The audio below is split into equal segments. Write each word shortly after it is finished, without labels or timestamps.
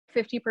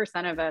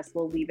50% of us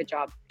will leave a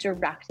job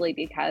directly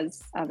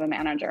because of a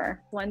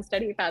manager. One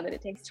study found that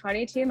it takes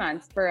 22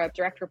 months for a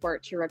direct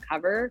report to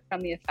recover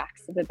from the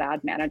effects of a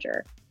bad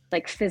manager,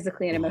 like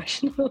physically and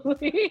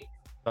emotionally.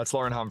 That's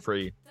Lauren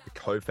Humphrey, the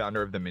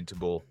co-founder of The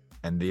Mintable,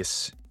 and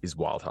this is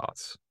Wild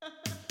Hearts.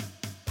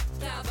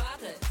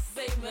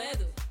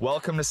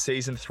 Welcome to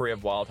season 3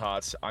 of Wild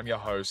Hearts. I'm your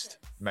host,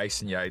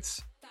 Mason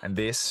Yates, and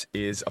this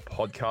is a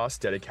podcast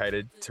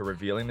dedicated to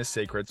revealing the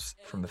secrets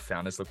from the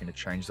founders looking to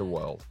change the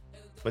world.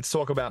 Let's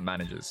talk about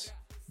managers.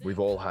 We've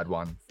all had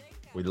one.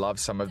 We love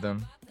some of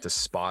them,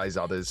 despise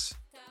others.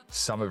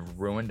 Some have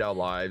ruined our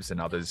lives and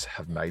others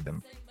have made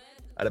them.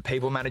 At a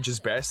people manager's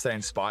best, they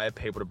inspire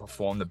people to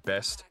perform the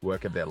best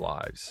work of their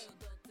lives.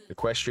 The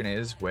question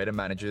is, where do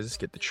managers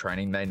get the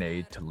training they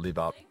need to live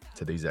up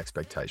to these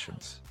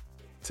expectations?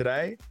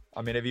 Today,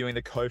 I'm interviewing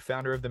the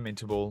co-founder of The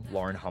Mintable,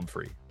 Lauren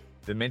Humphrey.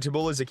 The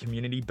Mintable is a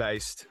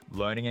community-based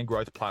learning and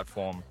growth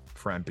platform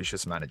for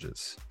ambitious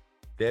managers.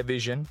 Their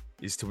vision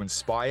is to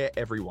inspire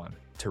everyone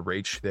to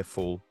reach their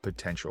full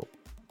potential.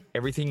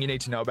 Everything you need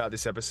to know about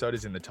this episode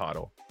is in the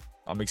title.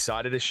 I'm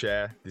excited to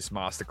share this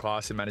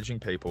masterclass in managing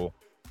people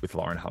with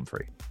Lauren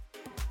Humphrey.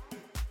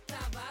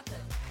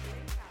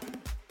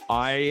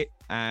 I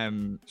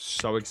am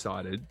so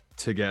excited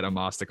to get a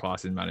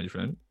masterclass in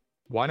management.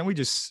 Why don't we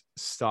just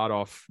start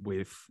off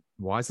with,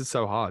 why is it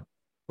so hard?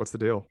 What's the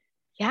deal?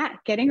 Yeah,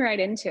 getting right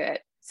into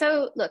it.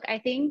 So look, I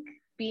think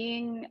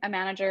being a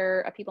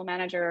manager, a people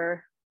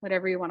manager,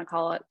 whatever you want to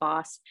call it,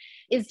 boss,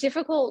 is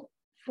difficult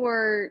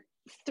for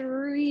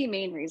 3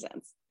 main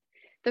reasons.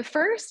 The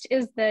first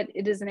is that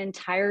it is an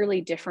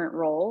entirely different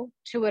role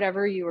to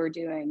whatever you were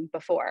doing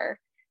before,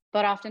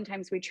 but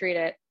oftentimes we treat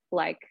it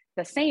like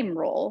the same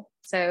role.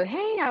 So,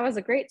 hey, I was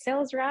a great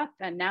sales rep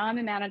and now I'm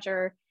a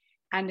manager.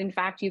 And in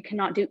fact, you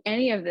cannot do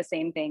any of the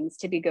same things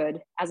to be good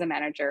as a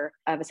manager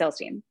of a sales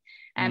team.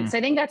 So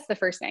I think that's the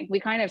first thing. We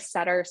kind of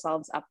set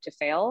ourselves up to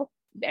fail.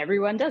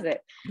 Everyone does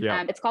it.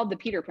 Yeah. It's called the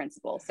Peter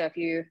Principle. So if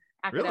you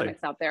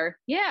academics out there,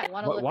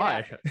 want to look why?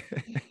 It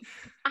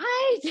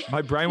up.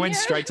 My brain went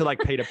straight to like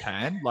Peter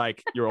Pan,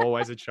 like you're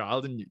always a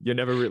child and you're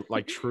never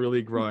like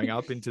truly growing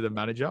up into the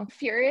manager.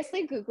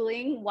 Furiously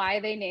Googling why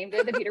they named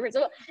it the Peter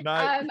Principle.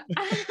 No.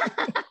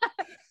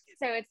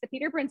 So it's the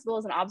Peter Principle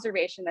is an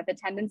observation that the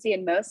tendency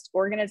in most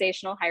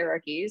organizational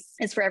hierarchies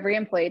is for every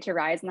employee to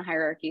rise in the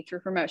hierarchy through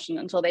promotion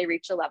until they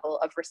reach a level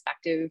of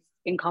respective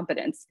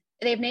incompetence.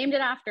 They've named it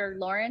after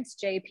Lawrence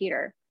J.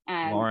 Peter.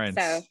 Lawrence,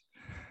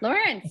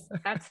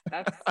 that's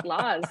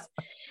laws.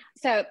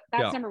 So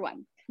that's number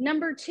one.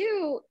 Number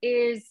 2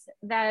 is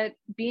that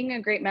being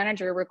a great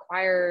manager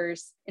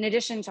requires, in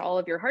addition to all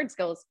of your hard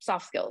skills,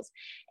 soft skills.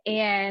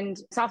 And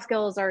soft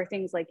skills are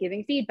things like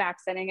giving feedback,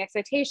 setting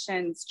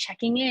expectations,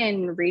 checking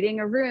in, reading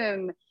a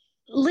room,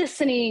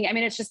 listening. I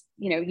mean, it's just,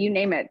 you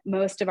name it.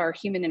 Most of our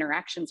human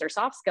interactions are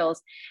soft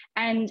skills.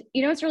 And,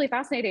 it's really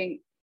fascinating.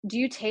 Do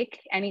you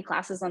take any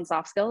classes on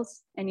soft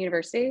skills in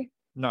university?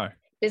 No.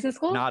 Business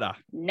school? Nada.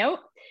 Nope.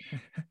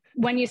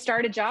 When you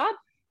start a job?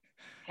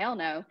 Hell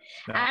no.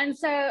 And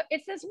so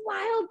it's this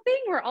wild thing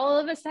where all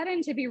of a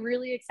sudden, to be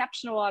really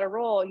exceptional at a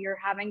role, you're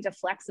having to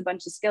flex a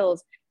bunch of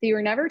skills that you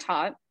were never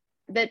taught,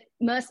 that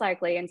most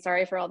likely, and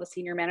sorry for all the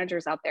senior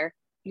managers out there,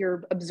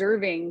 you're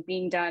observing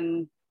being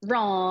done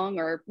wrong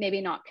or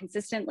maybe not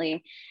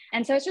consistently.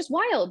 And so it's just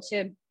wild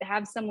to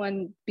have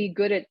someone be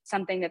good at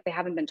something that they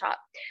haven't been taught.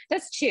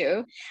 That's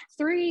 2.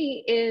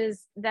 3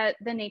 is that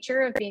the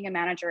nature of being a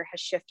manager has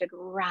shifted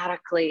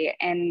radically.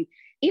 And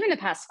even the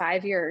past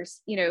 5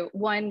 years,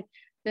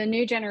 the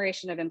new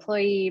generation of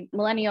employee,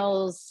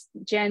 millennials,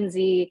 Gen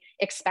Z,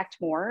 expect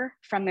more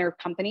from their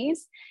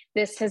companies.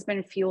 This has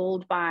been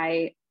fueled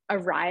by a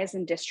rise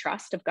in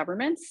distrust of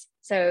governments.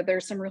 So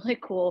there's some really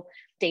cool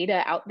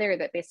data out there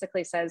that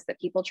basically says that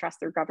people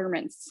trust their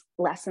governments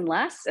less and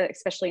less,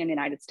 especially in the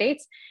United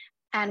States.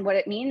 And what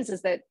it means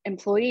is that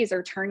employees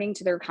are turning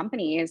to their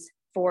companies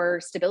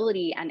for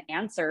stability and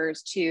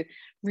answers to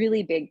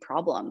really big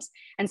problems.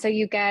 And so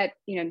you get,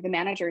 the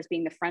managers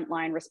being the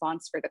frontline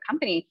response for the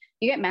company,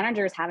 you get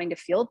managers having to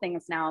field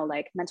things now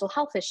like mental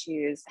health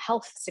issues,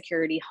 health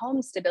security,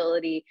 home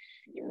stability,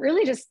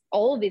 really just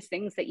all of these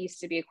things that used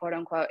to be quote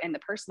unquote in the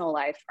personal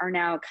life are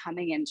now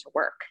coming into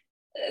work.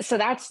 So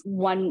that's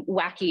one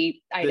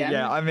wacky item.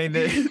 Yeah, I mean,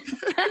 this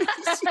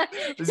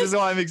is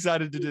why I'm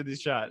excited to do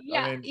this chat.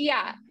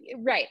 Yeah,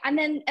 right. And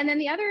then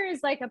the other is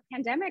like a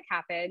pandemic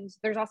happened.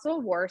 There's also a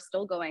war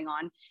still going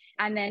on.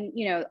 And then,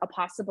 a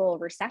possible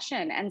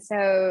recession. And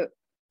so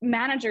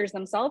managers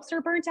themselves are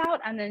burnt out.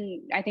 And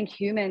then I think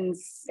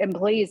humans,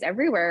 employees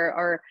everywhere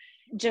are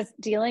just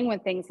dealing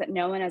with things that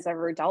no one has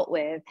ever dealt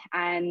with.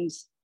 And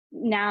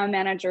now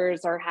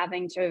managers are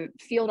having to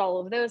field all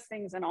of those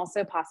things and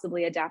also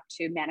possibly adapt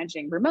to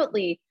managing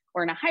remotely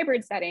or in a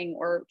hybrid setting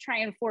or try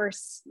and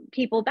force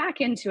people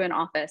back into an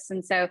office.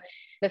 And so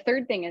the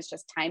third thing is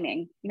just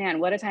timing. Man,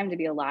 what a time to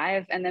be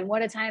alive. And then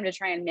what a time to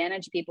try and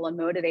manage people and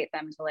motivate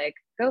them to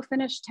go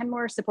finish 10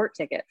 more support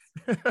tickets.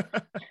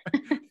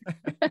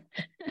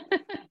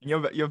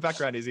 Your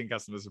background is in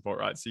customer support,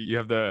 right? So you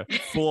have the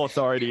full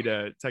authority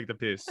to take the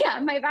piss. Yeah,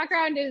 my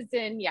background is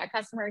in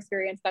customer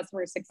experience,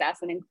 customer success,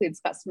 and includes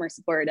customer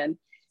support. And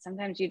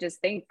sometimes you just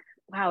think,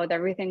 wow, with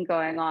everything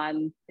going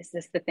on, is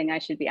this the thing I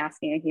should be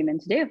asking a human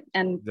to do?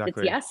 And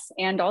Exactly. It's yes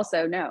and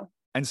also no.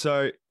 And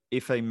so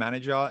if a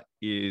manager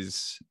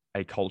is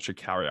a culture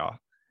carrier,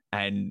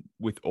 and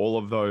with all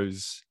of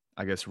those,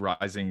 I guess,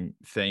 rising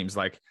themes,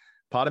 like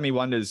part of me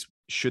wonders,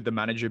 should the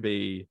manager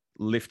be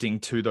lifting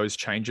to those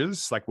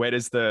changes? Like, where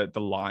does the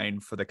line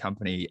for the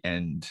company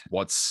end?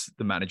 What's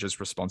the manager's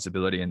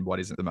responsibility and what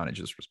isn't the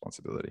manager's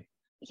responsibility?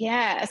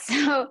 Yeah.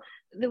 So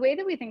the way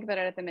that we think about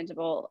it at the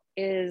Minteable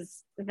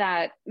is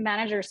that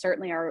managers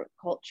certainly are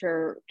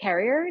culture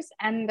carriers,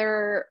 and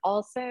they're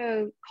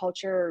also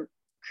culture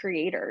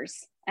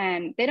creators.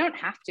 And they don't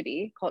have to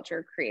be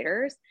culture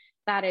creators.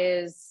 That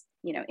is,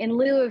 in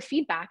lieu of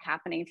feedback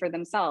happening for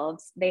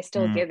themselves, they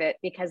still give it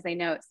because they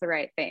know it's the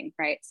right thing,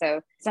 right?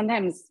 So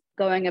sometimes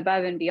going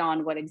above and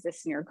beyond what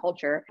exists in your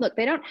culture. Look,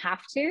 they don't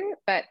have to,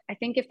 but I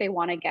think if they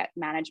want to get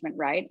management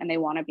right and they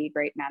want to be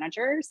great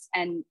managers,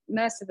 and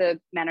most of the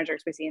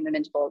managers we see in the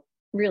Minteable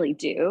really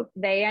do,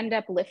 they end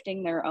up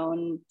lifting their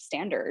own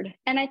standard.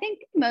 And I think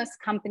most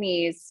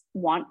companies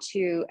want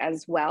to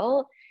as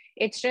well.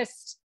 It's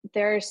just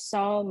there's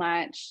so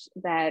much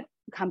that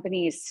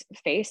companies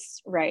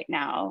face right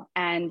now.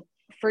 And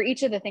for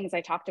each of the things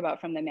I talked about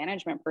from the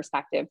management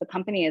perspective, the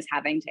company is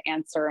having to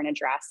answer and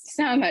address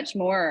so much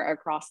more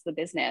across the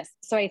business.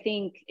 So I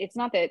think it's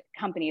not that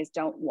companies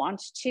don't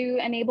want to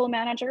enable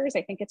managers.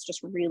 I think it's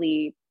just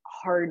really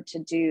hard to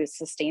do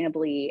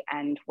sustainably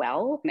and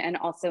well, and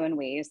also in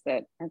ways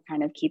that are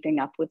kind of keeping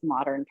up with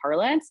modern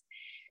parlance.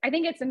 I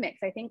think it's a mix.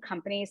 I think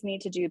companies need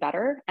to do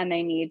better, and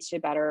they need to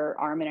better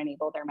arm and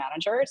enable their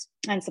managers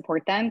and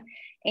support them.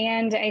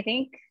 And I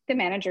think the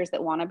managers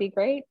that want to be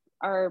great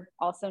are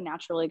also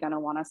naturally going to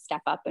want to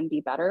step up and be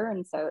better.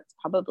 And so it's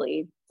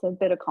a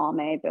bit of column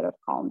A, a bit of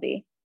column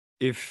B.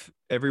 If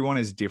everyone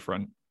is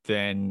different,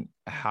 then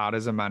how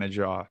does a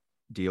manager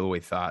deal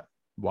with that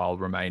while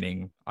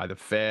remaining either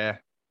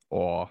fair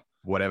or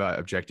whatever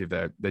objective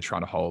they're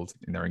trying to hold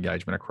in their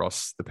engagement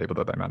across the people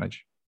that they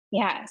manage?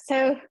 Yeah.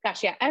 So,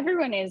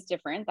 everyone is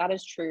different. That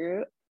is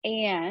true.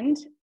 And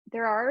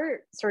there are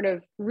sort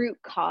of root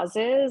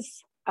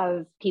causes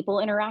of people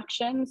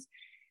interactions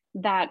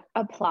that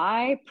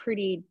apply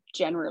pretty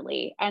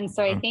generally. And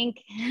so I think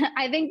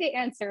the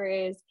answer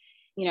is,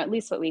 at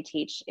least what we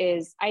teach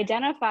is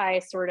identify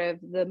sort of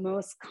the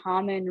most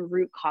common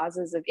root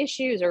causes of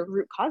issues or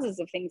root causes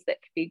of things that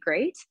could be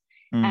great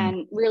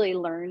and really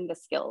learn the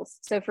skills.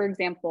 So for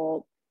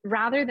example,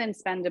 rather than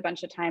spend a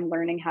bunch of time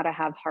learning how to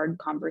have hard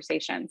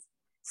conversations,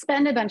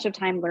 spend a bunch of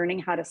time learning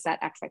how to set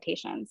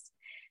expectations.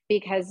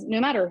 Because no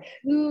matter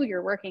who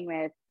you're working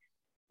with,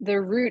 the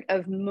root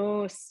of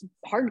most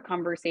hard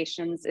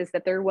conversations is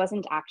that there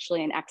wasn't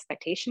actually an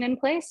expectation in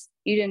place.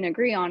 You didn't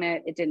agree on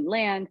it, it didn't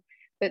land,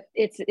 but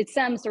it's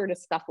some sort of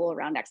scuffle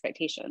around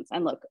expectations.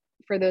 And look,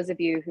 for those of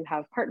you who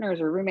have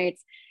partners or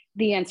roommates,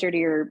 the answer to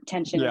your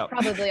tension is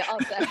probably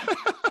also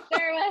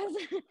there was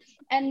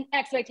an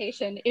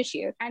expectation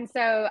issue. And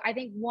so I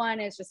think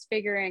one is just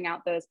figuring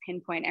out those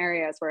pinpoint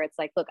areas where it's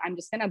like, look, I'm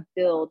just going to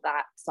build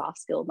that soft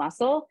skill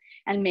muscle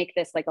and make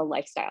this like a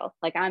lifestyle.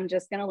 Like I'm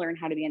just going to learn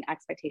how to be an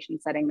expectation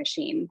setting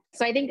machine.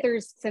 So I think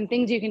there's some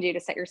things you can do to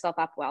set yourself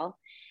up well.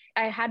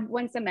 I had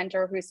once a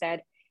mentor who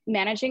said,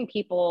 managing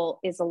people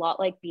is a lot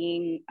like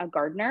being a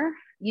gardener.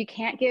 You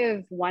can't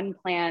give one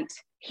plant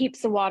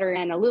heaps of water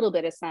and a little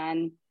bit of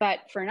sun, but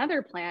for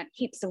another plant,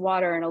 heaps of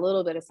water and a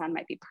little bit of sun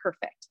might be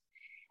perfect.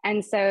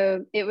 And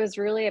so it was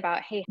really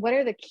about, hey, what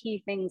are the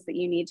key things that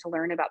you need to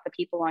learn about the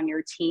people on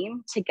your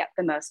team to get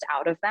the most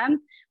out of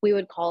them? We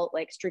would call it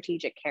like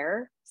strategic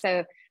care.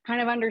 So kind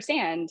of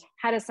understand,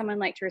 how does someone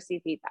like to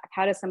receive feedback?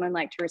 How does someone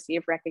like to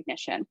receive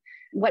recognition?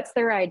 What's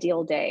their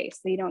ideal day?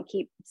 So you don't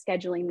keep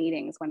scheduling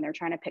meetings when they're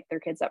trying to pick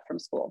their kids up from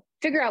school.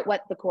 Figure out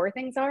what the core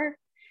things are.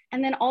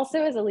 And then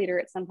also as a leader,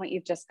 at some point,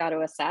 you've just got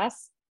to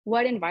assess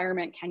what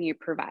environment can you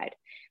provide?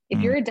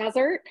 If you're a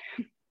desert,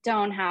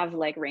 don't have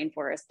like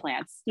rainforest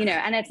plants,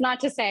 and it's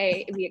not to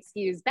say we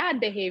excuse bad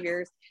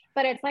behaviors,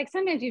 but it's like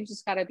sometimes you've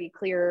just got to be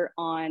clear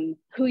on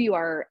who you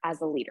are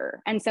as a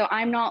leader. And so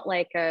I'm not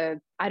like I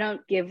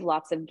don't give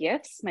lots of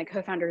gifts. My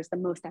co-founder is the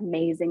most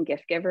amazing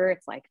gift giver.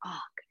 It's like, oh,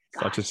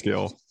 gosh, such a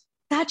skill.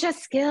 Such a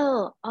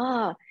skill.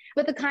 Oh,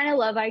 but the kind of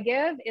love I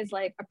give is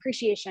like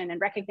appreciation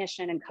and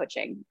recognition and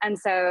coaching. And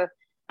so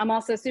I'm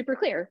also super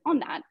clear on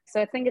that.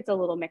 So I think it's a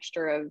little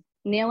mixture of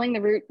nailing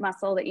the root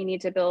muscle that you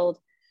need to build,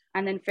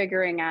 and then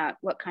figuring out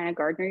what kind of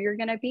gardener you're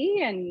going to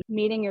be and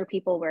meeting your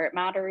people where it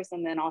matters,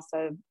 and then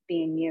also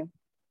being you.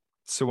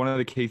 So one of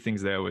the key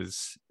things there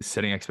was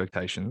setting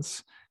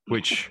expectations,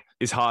 which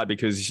is hard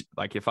because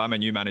like if I'm a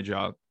new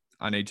manager,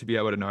 I need to be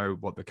able to know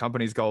what the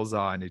company's goals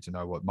are. I need to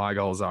know what my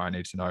goals are. I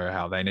need to know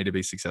how they need to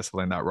be successful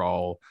in that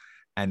role.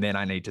 And then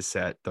I need to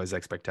set those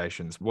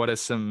expectations. What are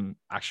some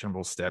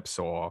actionable steps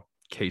or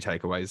key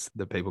takeaways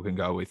that people can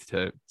go with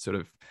to sort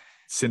of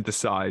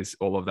synthesize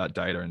all of that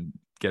data and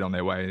get on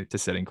their way to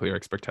setting clear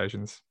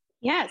expectations?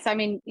 Yeah. So, I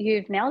mean,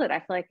 you've nailed it. I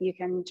feel like you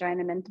can join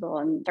a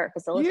Mintable and start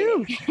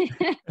facilitating.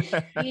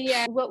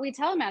 Yeah. What we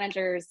tell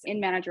managers in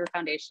Manager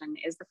Foundation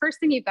is the first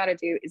thing you've got to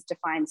do is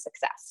define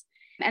success.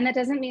 And that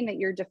doesn't mean that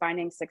you're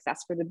defining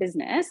success for the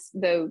business,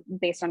 though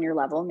based on your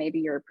level, maybe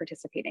you're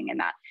participating in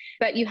that.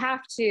 But you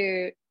have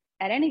to,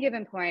 at any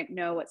given point,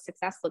 know what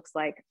success looks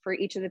like for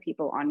each of the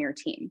people on your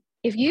team.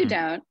 If you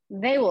don't,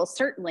 they will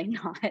certainly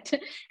not.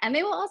 And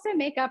they will also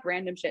make up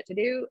random shit to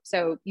do.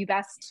 So you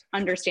best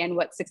understand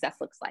what success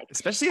looks like.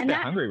 Especially if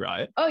they're hungry,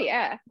 right? Oh,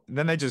 yeah.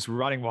 Then they're just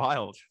running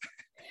wild.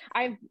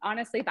 I've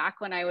honestly, back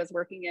when I was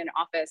working in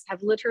office,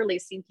 have literally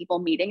seen people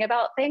meeting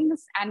about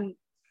things and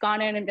gone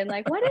in and been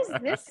like, what is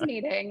this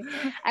meeting?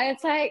 And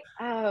it's like,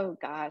 oh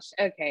gosh,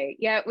 okay.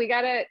 Yeah,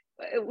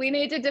 we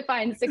need to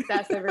define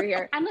success over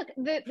here. And look,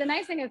 the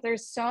nice thing is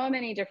there's so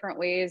many different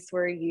ways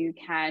where you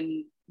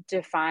can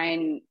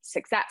define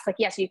success. Like,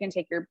 yes, you can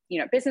take your,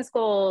 business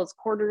goals,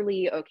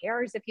 quarterly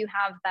OKRs, if you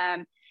have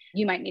them.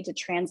 You might need to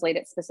translate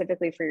it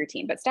specifically for your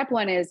team. But step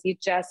one is you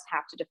just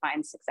have to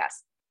define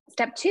success.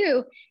 Step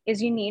two is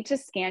you need to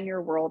scan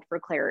your world for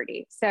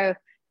clarity. So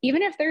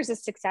even if there's a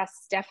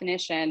success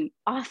definition,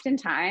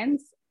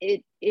 oftentimes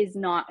it is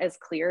not as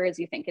clear as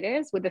you think it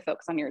is with the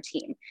folks on your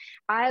team.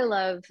 I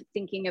love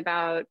thinking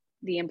about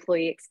the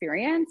employee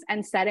experience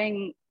and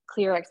setting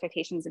clear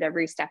expectations at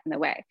every step in the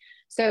way.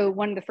 So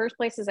one of the first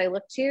places I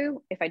look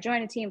to, if I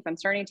join a team, if I'm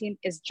starting a team,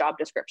 is job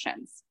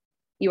descriptions.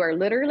 You are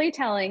literally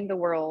telling the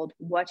world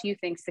what you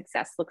think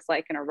success looks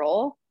like in a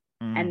role,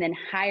 and then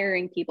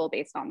hiring people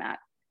based on that.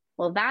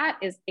 Well, that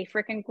is a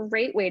freaking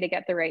great way to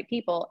get the right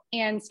people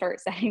and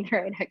start setting the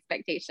right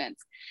expectations.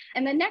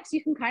 And then next,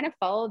 you can kind of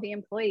follow the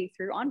employee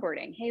through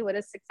onboarding. Hey, what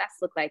does success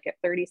look like at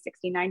 30,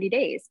 60, 90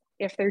 days?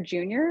 If they're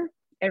junior,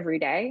 every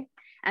day.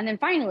 And then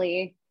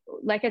finally,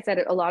 like I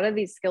said, a lot of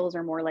these skills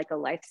are more like a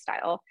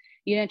lifestyle.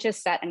 You don't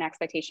just set an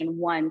expectation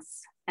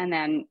once and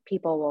then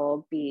people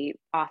will be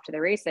off to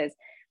the races.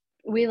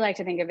 We like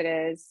to think of it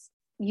as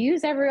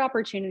use every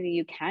opportunity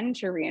you can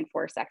to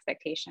reinforce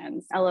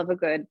expectations. I love a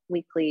good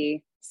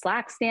weekly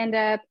Slack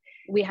stand-up.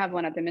 We have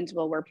one at the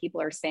Mintable where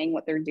people are saying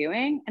what they're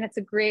doing. And it's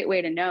a great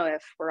way to know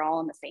if we're all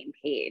on the same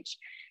page.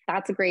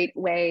 That's a great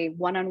way,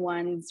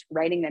 one-on-ones,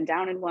 writing them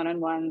down in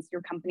one-on-ones.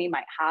 Your company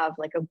might have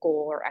like a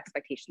goal or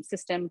expectation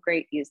system.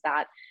 Great, use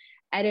that.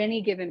 At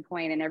any given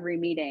point in every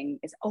meeting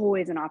is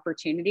always an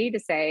opportunity to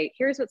say,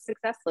 here's what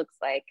success looks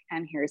like,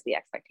 and here's the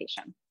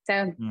expectation.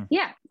 So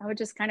yeah, I would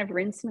just kind of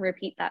rinse and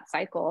repeat that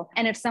cycle.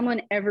 And if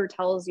someone ever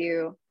tells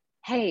you,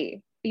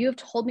 hey, you have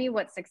told me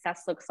what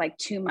success looks like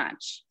too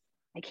much,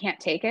 I can't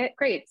take it,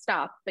 great,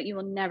 stop. But you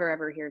will never,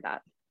 ever hear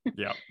that.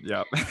 Yeah.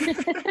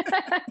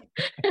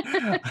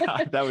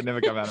 That would never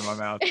come out of my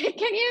mouth.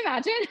 Can you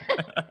imagine?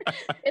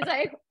 It's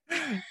like,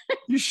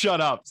 you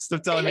shut up.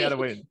 Stop telling me how to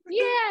win.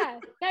 Yeah,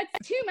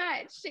 that's too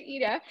much,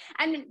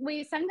 And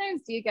we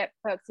sometimes do get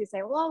folks who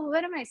say, well,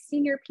 what are my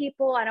senior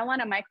people? I don't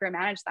want to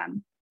micromanage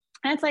them.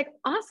 And it's like,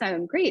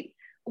 awesome, great.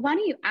 Why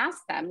don't you ask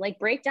them? Like,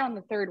 break down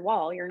the third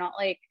wall. You're not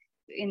like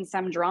in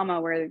some drama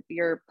where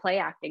you're play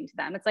acting to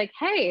them. It's like,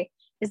 hey,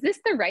 is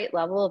this the right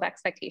level of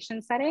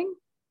expectation setting?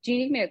 Do you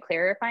need me to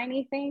clarify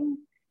anything?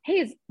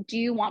 Hey, do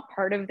you want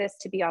part of this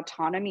to be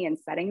autonomy and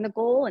setting the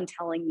goal and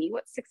telling me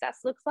what success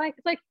looks like?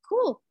 It's like,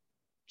 cool,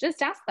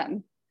 just ask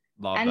them.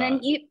 Love and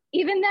that. Then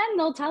even then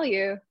they'll tell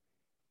you,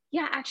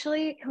 yeah,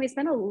 actually, can we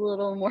spend a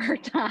little more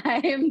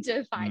time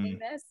defining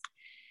this?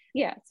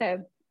 Yeah, so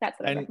that's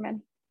what I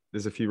recommend.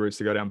 There's a few routes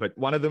to go down, but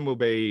one of them will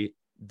be,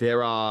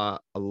 there are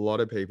a lot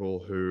of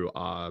people who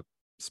are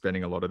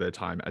spending a lot of their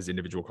time as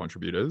individual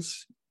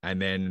contributors,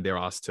 and then they're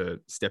asked to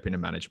step into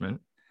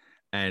management.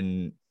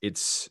 And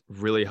it's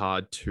really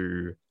hard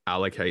to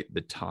allocate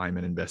the time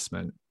and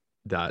investment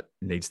that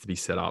needs to be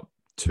set up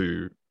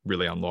to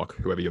really unlock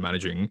whoever you're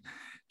managing.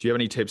 Do you have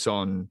any tips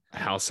on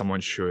how someone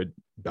should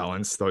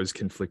balance those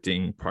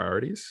conflicting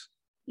priorities?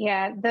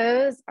 Yeah,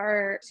 those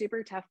are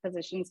super tough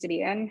positions to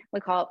be in. We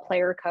call it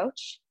player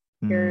coach.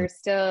 You're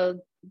still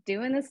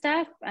doing the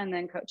stuff and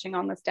then coaching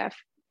on the stuff.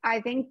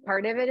 I think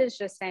part of it is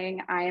just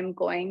saying, I am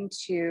going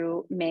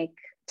to make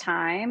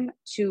time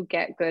to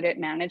get good at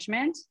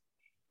management.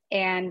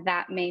 And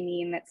that may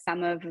mean that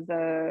some of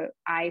the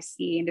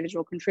IC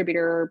individual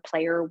contributor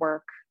player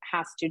work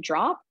has to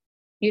drop.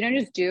 You don't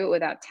just do it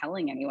without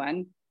telling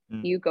anyone.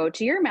 You go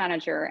to your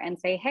manager and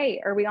say,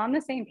 hey, are we on the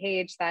same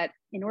page that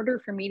in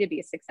order for me to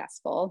be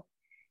successful,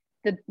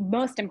 the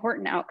most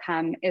important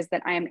outcome is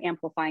that I am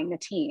amplifying the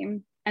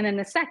team. And then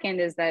the second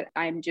is that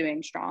I'm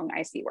doing strong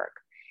IC work.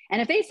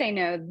 And if they say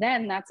no,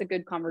 then that's a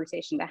good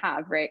conversation to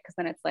have, right? Because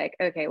then it's like,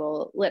 okay,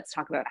 well, let's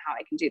talk about how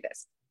I can do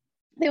this.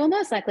 They will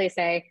most likely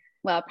say,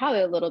 well,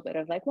 probably a little bit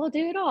of like, well,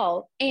 do it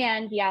all.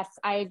 And yes,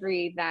 I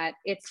agree that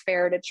it's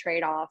fair to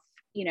trade off,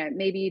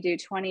 maybe you do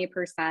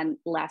 20%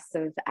 less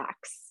of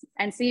X.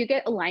 And so you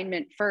get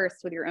alignment first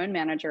with your own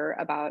manager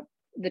about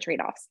the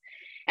trade-offs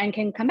and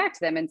can come back to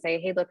them and say,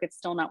 hey, look, it's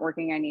still not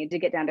working. I need to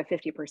get down to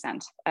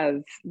 50%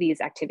 of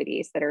these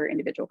activities that are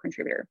individual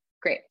contributor.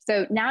 Great.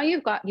 So now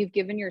you've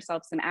given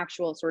yourself some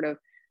actual sort of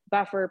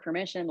buffer,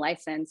 permission,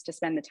 license to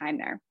spend the time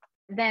there.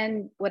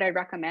 then what I'd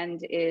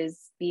recommend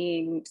is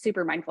being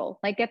super mindful,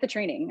 like get the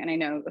training. And I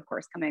know, of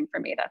course, coming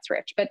from me, that's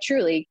rich, but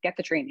truly get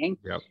the training,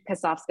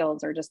 because soft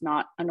skills are just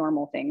not a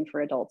normal thing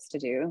for adults to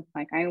do.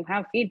 Like, I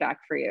have feedback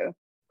for you.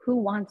 Who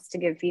wants to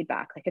give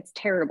feedback? Like, it's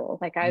terrible.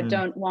 Like, I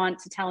don't want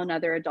to tell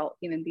another adult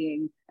human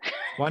being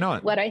why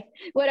not what I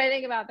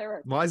think about their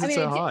work. Why is it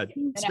so hard?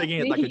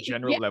 Speaking at like a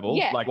general level,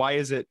 like why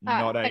is it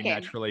not a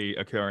naturally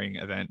occurring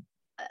event?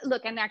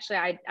 Look, and actually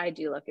I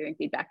do love giving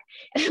feedback,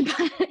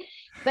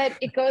 but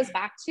it goes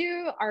back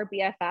to our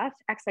BFF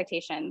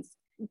expectations.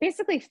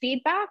 Basically,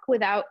 feedback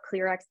without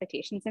clear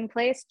expectations in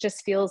place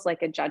just feels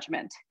like a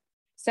judgment.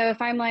 So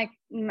if I'm like,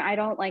 I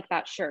don't like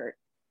that shirt,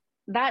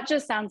 that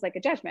just sounds like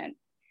a judgment.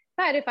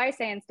 But if I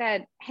say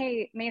instead,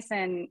 hey,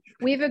 Mason,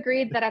 we've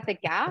agreed that at the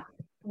Gap,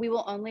 we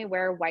will only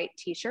wear white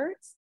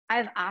t-shirts.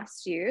 I've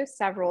asked you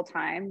several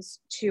times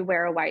to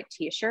wear a white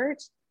t-shirt,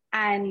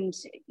 and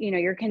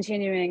you're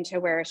continuing to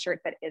wear a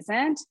shirt that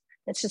isn't.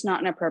 It's just not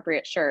an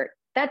appropriate shirt.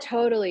 That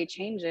totally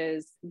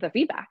changes the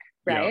feedback,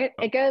 right?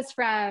 Yeah. It goes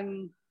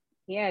from,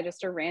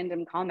 just a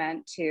random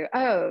comment to,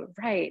 oh,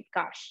 right,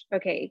 gosh,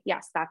 okay,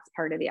 yes, that's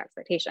part of the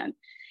expectation.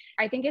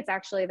 I think it's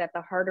actually that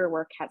the harder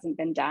work hasn't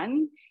been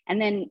done. And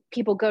then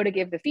people go to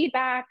give the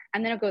feedback,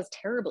 and then it goes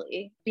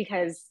terribly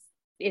because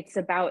it's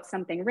about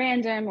something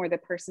random or the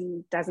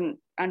person doesn't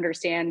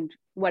understand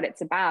what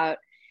it's about.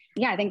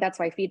 Yeah, I think that's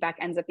why feedback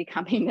ends up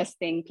becoming this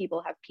thing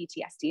people have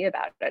PTSD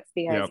about. It's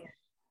because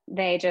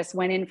they just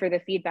went in for the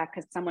feedback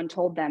because someone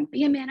told them,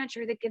 be a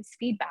manager that gives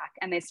feedback.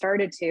 And they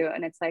started to,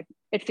 and it's like,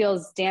 it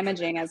feels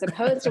damaging as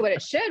opposed to what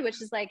it should,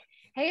 which is like,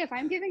 hey, if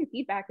I'm giving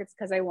feedback, it's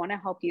because I want to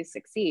help you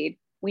succeed.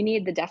 We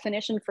need the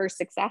definition for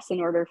success in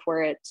order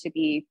for it to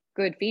be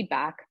good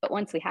feedback. But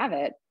once we have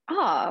it,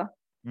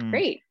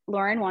 great.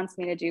 Lauren wants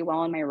me to do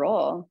well in my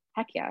role.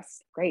 Heck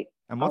yes. Great.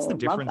 And what's the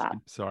difference?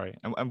 Sorry.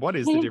 And what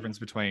is the difference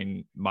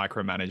between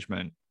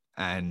micromanagement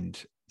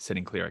and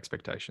setting clear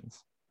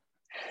expectations?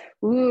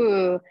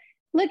 Ooh,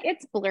 look,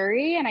 it's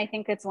blurry. And I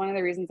think it's one of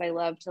the reasons I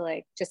love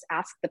to just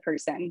ask the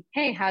person,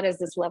 hey, how does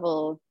this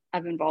level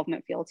of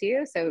involvement feel to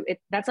you? So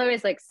that's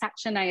always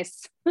such a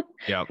nice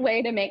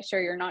way to make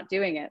sure you're not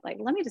doing it. Like,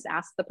 let me just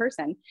ask the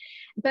person.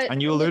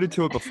 And you alluded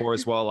to it before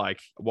as well, like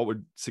what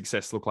would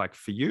success look like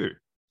for you?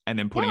 And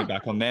then putting it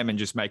back on them and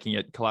just making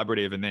it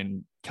collaborative and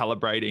then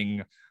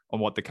calibrating on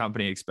what the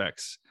company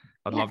expects.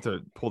 I'd love to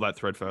pull that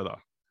thread further.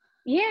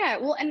 Yeah.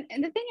 Well, and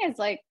the thing is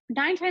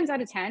 9 times out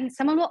of 10,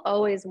 someone will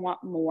always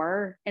want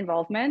more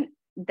involvement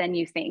than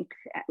you think.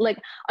 Like,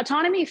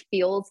 autonomy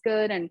feels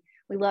good and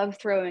we love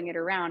throwing it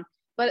around,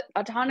 but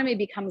autonomy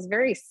becomes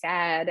very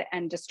sad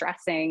and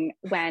distressing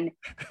when,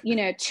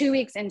 2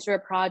 weeks into a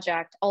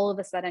project, all of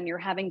a sudden you're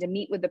having to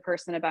meet with the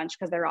person a bunch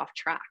because they're off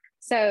track.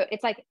 So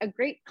it's like a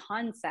great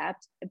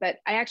concept, but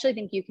I actually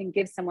think you can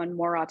give someone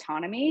more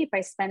autonomy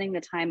by spending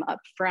the time up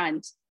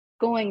front,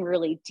 going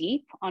really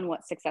deep on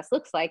what success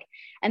looks like.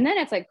 And then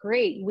it's like,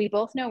 great, we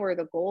both know where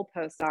the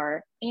goalposts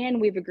are and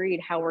we've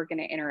agreed how we're going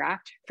to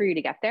interact for you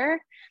to get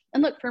there.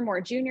 And look, for more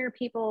junior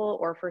people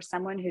or for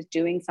someone who's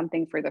doing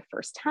something for the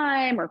first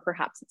time, or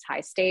perhaps it's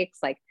high stakes,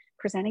 like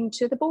presenting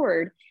to the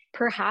board,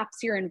 perhaps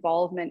your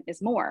involvement is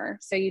more.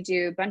 So you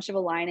do a bunch of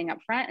aligning up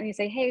front and you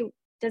say, hey,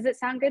 does it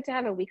sound good to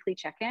have a weekly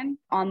check-in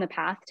on the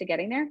path to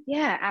getting there?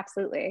 Yeah,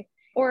 absolutely.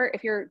 Or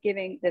if you're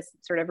giving this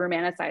sort of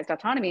romanticized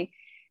autonomy,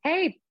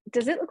 hey,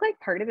 does it look like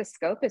part of the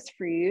scope is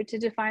for you to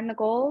define the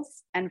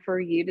goals and for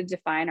you to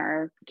define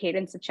our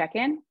cadence of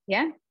check-in?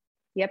 Yeah,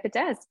 yep, it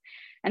does.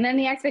 And then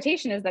the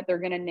expectation is that they're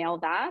going to nail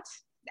that,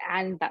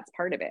 and that's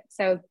part of it.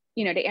 So,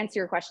 to answer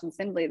your question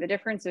simply, the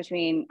difference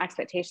between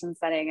expectation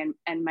setting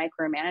and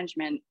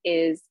micromanagement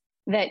is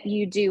that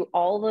you do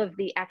all of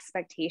the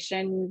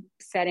expectation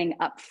setting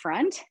up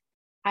front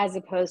as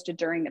opposed to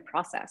during the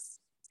process,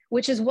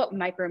 which is what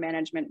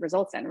micromanagement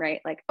results in, right?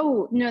 Like,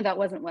 oh, no, that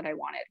wasn't what I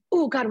wanted.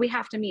 Oh God, we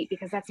have to meet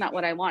because that's not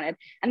what I wanted.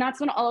 And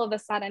that's when all of a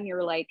sudden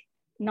you're like,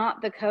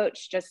 not the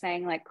coach just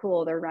saying like,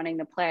 cool, they're running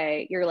the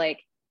play. You're like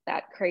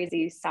that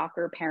crazy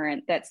soccer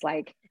parent that's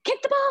like,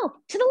 kick the ball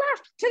to the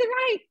left, to the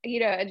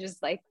right, and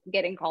just like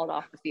getting called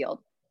off the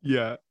field.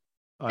 Yeah.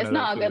 It's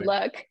not a good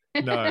look.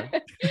 No.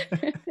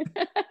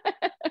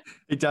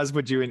 It does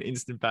put you in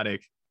instant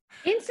panic.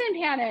 Instant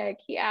panic.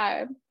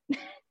 Yeah.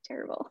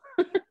 Terrible.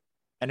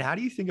 And how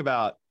do you think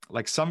about,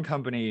 like, some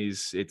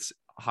companies, it's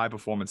high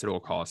performance at all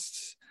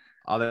costs.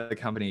 Other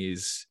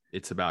companies,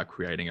 it's about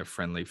creating a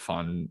friendly,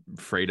 fun,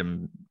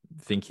 freedom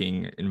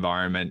thinking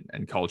environment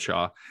and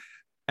culture.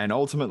 And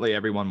ultimately,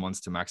 everyone wants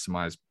to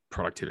maximize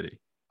productivity.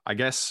 I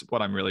guess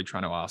what I'm really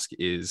trying to ask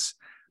is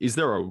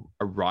there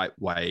a right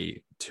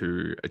way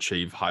to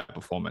achieve high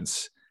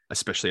performance,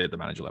 especially at the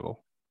manager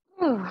level?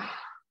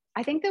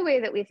 I think the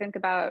way that we think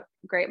about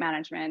great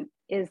management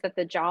is that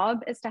the job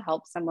is to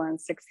help someone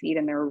succeed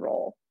in their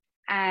role.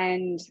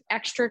 And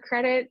extra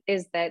credit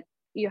is that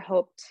you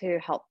hope to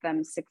help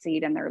them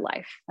succeed in their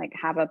life, like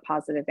have a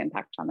positive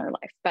impact on their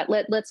life. But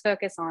let's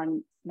focus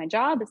on my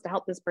job is to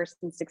help this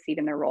person succeed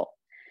in their role.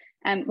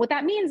 And what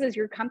that means is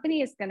your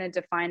company is going to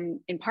define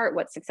in part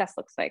what success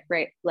looks like,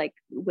 right? Like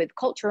with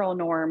cultural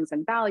norms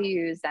and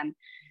values and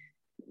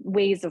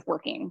ways of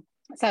working.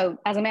 So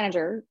as a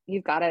manager,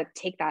 you've got to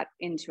take that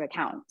into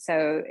account.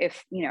 So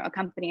if, a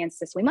company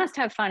insists we must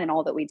have fun in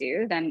all that we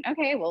do, then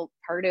okay, well,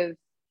 part of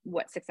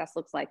what success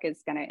looks like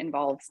is going to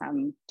involve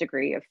some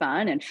degree of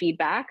fun, and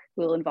feedback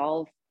will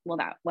involve, well,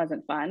 that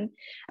wasn't fun.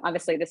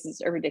 Obviously, this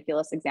is a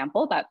ridiculous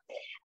example, but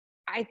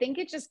I think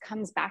it just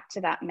comes back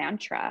to that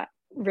mantra,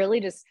 really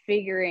just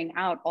figuring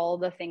out all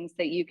the things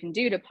that you can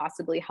do to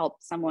possibly help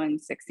someone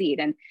succeed.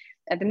 And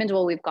at the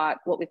Mindwell, we've got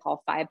what we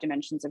call 5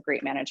 dimensions of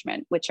great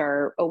management, which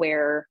are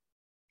aware,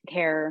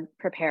 care,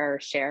 prepare,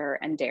 share,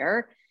 and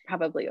dare.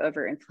 Probably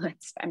over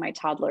influenced by my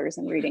toddlers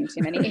and reading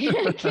too many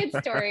kid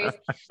stories.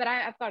 But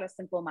I've got a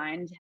simple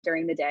mind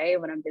during the day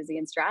when I'm busy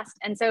and stressed.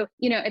 And so,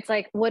 it's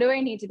like, what do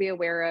I need to be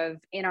aware of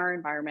in our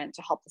environment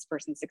to help this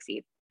person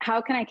succeed?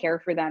 How can I care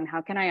for them?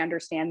 How can I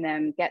understand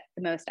them, get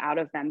the most out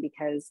of them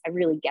because I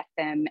really get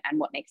them and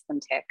what makes them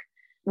tick?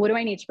 What do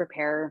I need to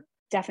prepare?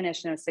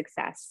 Definition of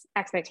success,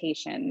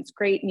 expectations,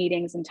 great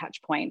meetings and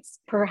touch points,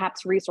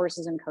 perhaps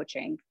resources and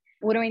coaching.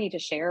 What do I need to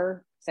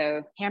share?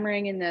 So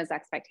hammering in those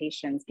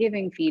expectations,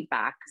 giving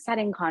feedback,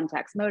 setting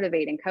context,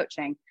 motivating,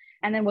 coaching.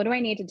 And then what do I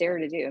need to dare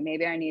to do?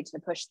 Maybe I need to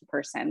push the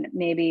person.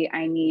 Maybe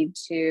I need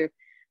to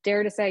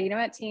dare to say, you know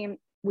what, team,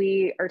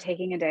 we are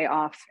taking a day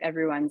off.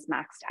 Everyone's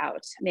maxed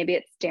out. Maybe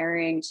it's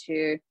daring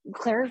to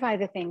clarify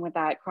the thing with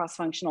that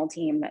cross-functional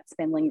team that's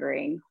been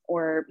lingering,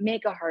 or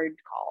make a hard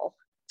call.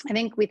 I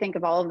think we think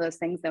of all of those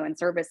things though in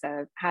service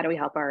of how do we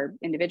help our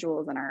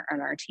individuals and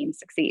our team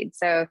succeed.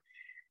 So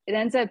it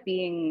ends up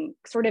being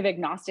sort of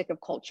agnostic of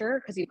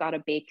culture because you've got to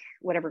bake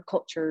whatever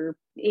culture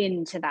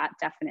into that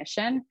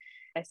definition.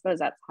 I suppose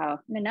that's how,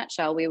 in a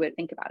nutshell, we would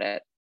think about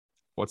it.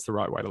 What's the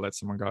right way to let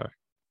someone go?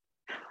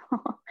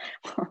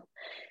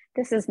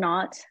 This is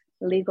not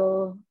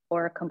legal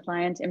or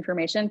compliant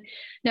information.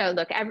 No,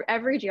 look,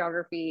 every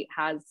geography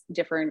has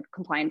different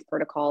compliance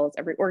protocols.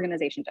 Every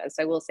organization does.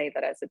 So I will say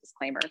that as a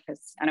disclaimer,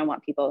 because I don't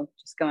want people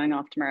just going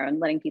off tomorrow and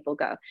letting people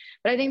go.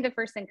 But I think the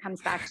first thing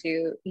comes back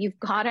to, you've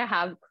got to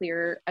have a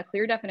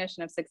clear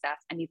definition of success,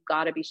 and you've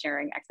got to be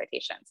sharing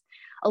expectations.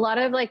 A lot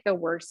of like the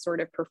worst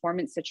sort of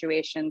performance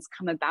situations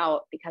come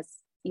about because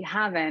you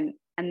haven't,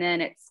 and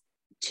then it's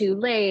too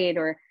late,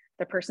 or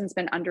the person's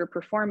been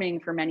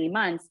underperforming for many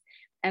months.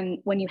 And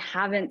when you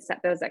haven't set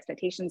those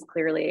expectations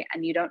clearly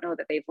and you don't know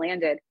that they've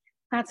landed,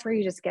 that's where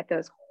you just get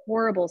those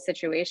horrible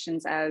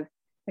situations of,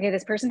 okay,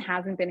 this person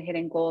hasn't been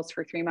hitting goals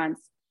for 3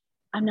 months.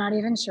 I'm not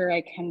even sure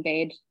I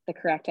conveyed the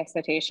correct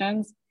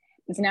expectations.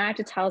 And so now I have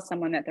to tell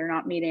someone that they're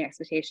not meeting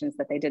expectations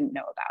that they didn't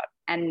know about.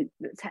 And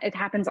it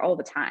happens all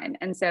the time.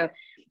 And so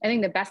I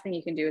think the best thing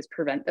you can do is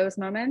prevent those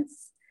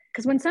moments.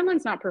 Because when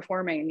someone's not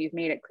performing and you've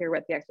made it clear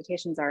what the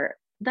expectations are,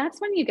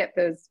 that's when you get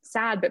those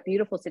sad but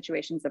beautiful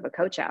situations of a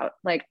coach out.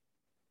 Like,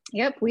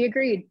 yep, we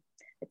agreed.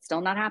 It's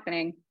still not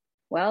happening.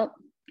 Well,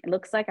 it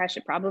looks like I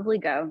should probably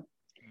go.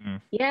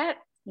 Yeah,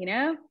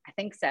 I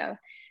think so.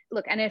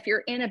 Look, and if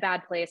you're in a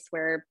bad place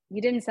where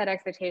you didn't set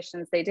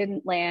expectations, they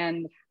didn't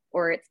land,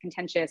 or it's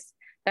contentious,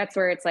 that's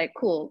where it's like,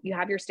 cool, you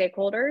have your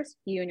stakeholders,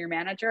 you and your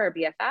manager are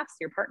BFFs,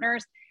 your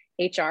partners.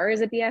 HR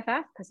is a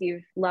BFF because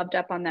you've loved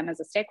up on them as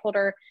a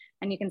stakeholder.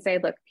 And you can say,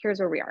 look, here's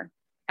where we are.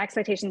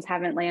 Expectations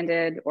haven't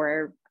landed,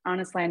 or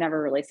honestly, I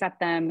never really set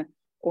them,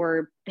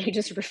 or they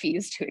just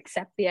refuse to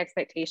accept the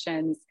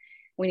expectations.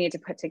 We need to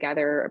put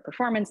together a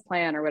performance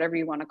plan, or whatever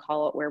you want to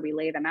call it, where we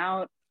lay them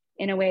out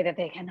in a way that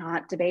they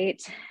cannot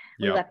debate.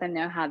 We let them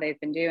know how they've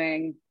been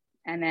doing.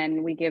 And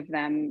then we give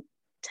them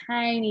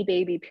tiny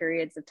baby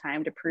periods of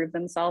time to prove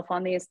themselves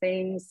on these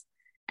things,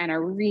 and a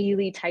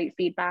really tight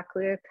feedback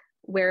loop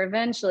where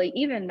eventually,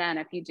 even then,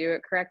 if you do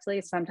it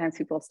correctly, sometimes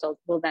people still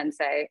will then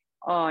say,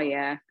 oh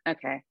yeah,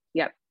 okay,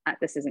 yep,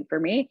 this isn't for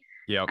me.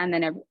 Yep. And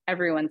then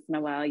every once in a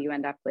while you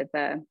end up with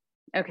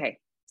okay,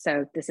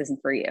 so this isn't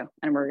for you,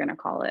 and we're going to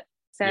call it.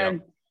 So,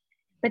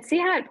 but see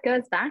how it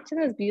goes back to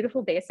those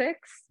beautiful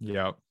basics.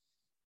 Yep.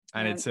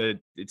 And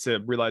it's a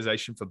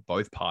realization for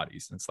both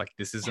parties. It's like,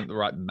 this isn't the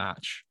right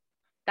match.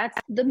 That's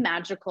the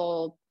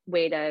magical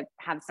way to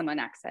have someone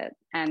exit.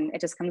 And it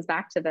just comes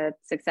back to the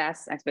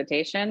success,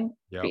 expectation,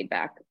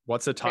 feedback.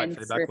 What's a tight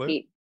feedback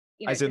loop?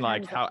 As in,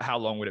 like, how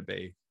long would it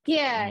be?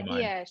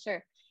 Yeah,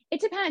 sure. It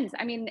depends.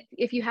 I mean,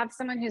 if you have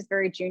someone who's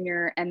very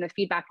junior and the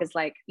feedback is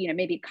like,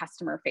 maybe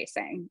customer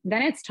facing,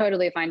 then it's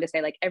totally fine to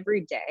say, like,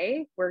 every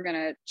day we're going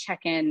to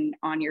check in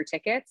on your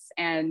tickets.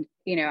 And,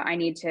 I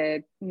need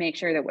to make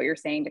sure that what you're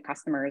saying to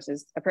customers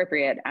is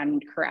appropriate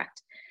and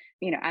correct,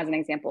 as an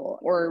example,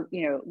 or,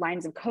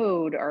 lines of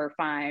code are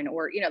fine,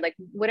 or, like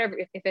whatever,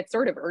 if it's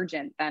sort of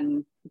urgent,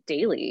 then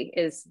daily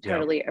is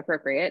totally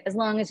appropriate, as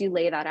long as you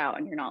lay that out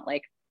and you're not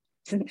like,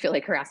 doesn't feel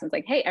like harassment. It's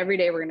like, hey, every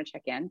day we're going to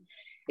check in.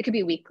 It could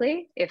be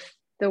weekly if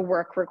the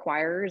work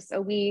requires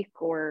a week,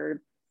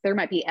 or there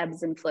might be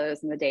ebbs and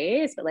flows in the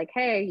days, but like,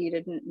 hey, you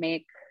didn't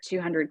make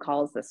 200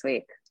 calls this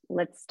week.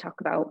 Let's talk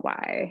about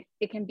why.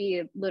 It can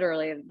be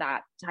literally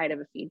that tight of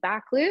a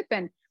feedback loop.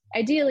 And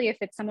ideally, if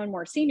it's someone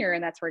more senior,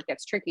 and that's where it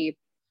gets tricky,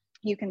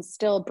 you can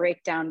still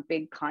break down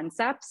big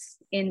concepts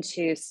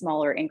into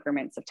smaller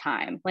increments of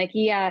time. Like,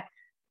 yeah,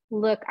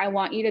 look, I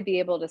want you to be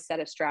able to set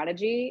a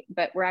strategy,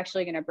 but we're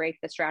actually going to break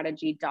the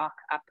strategy doc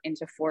up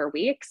into 4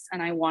 weeks.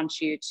 And I want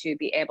you to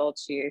be able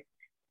to,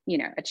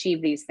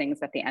 achieve these things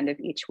at the end of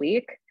each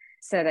week,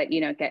 so that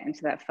you don't get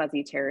into that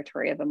fuzzy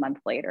territory of a month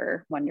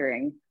later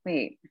wondering,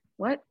 wait,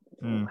 what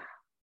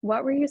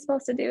were you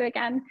supposed to do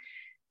again?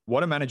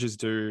 What do managers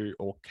do,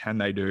 or can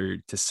they do,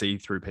 to see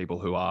through people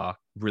who are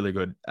really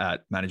good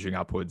at managing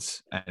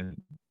upwards and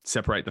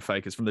separate the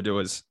fakers from the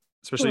doers,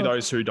 especially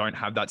those who don't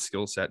have that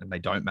skill set and they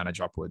don't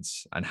manage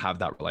upwards and have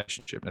that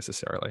relationship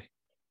necessarily?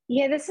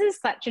 Yeah, this is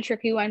such a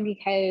tricky one,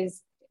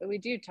 because we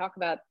do talk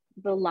about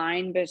the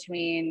line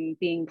between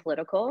being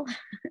political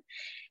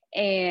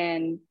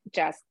and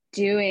just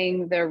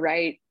doing the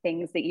right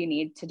things that you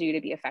need to do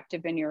to be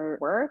effective in your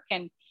work.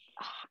 And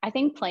I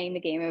think playing the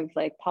game of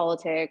like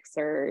politics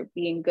or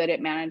being good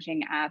at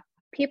managing up,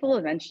 people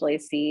eventually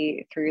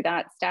see through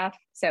that stuff.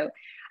 So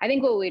I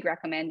think what we'd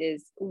recommend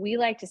is, we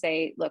like to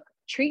say, look,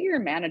 treat your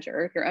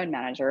manager, your own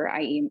manager,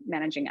 i.e.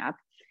 managing up,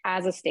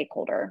 as a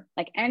stakeholder,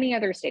 like any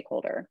other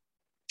stakeholder.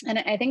 And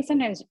I think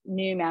sometimes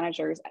new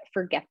managers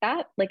forget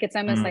that. Like, it's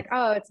almost like,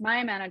 oh, it's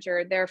my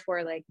manager,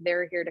 therefore like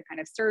they're here to kind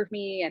of serve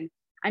me, and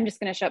I'm just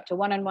going to show up to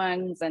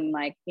one-on-ones and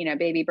like,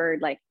 baby bird,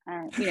 like,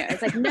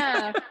 it's like,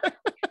 no,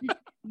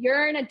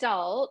 you're an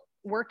adult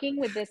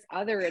working with this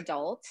other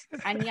adult.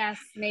 And yes,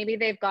 maybe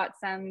they've got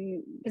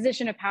some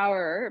position of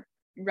power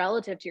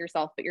relative to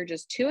yourself, but you're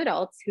just two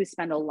adults who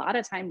spend a lot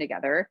of time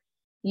together.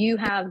 You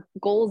have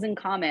goals in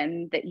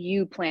common that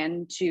you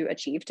plan to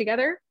achieve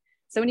together.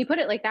 So when you put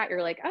it like that,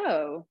 you're like,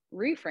 oh,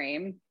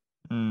 reframe.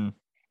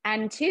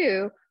 And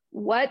 2,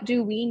 what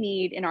do we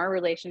need in our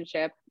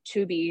relationship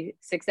to be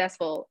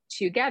successful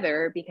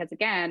together? Because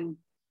again,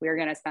 we're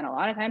going to spend a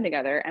lot of time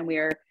together and we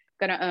are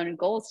going to own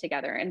goals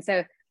together. And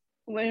so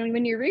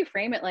when you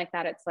reframe it like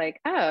that, it's like,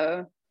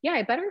 oh yeah,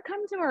 I better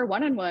come to our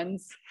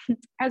one-on-ones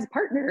as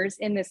partners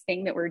in this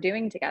thing that we're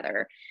doing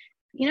together.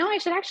 I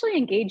should actually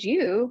engage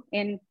you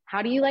in,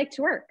 how do you like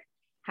to work?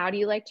 How do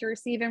you like to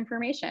receive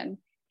information?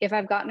 If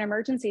I've got an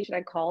emergency, should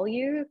I call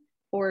you,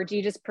 or do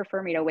you just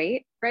prefer me to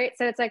wait? Right.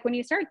 So it's like, when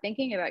you start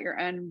thinking about your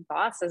own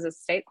boss as a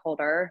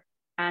stakeholder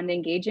and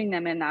engaging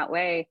them in that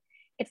way,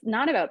 it's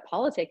not about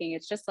politicking.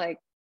 It's just like,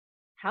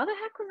 how the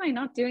heck was I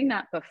not doing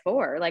that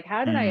before? Like,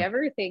 how did I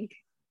ever think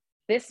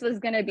this was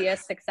going to be a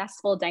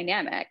successful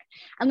dynamic?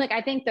 And like,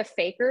 I think the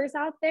fakers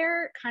out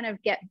there kind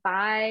of get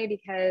by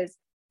because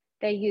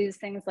they use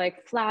things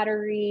like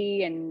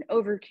flattery and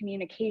over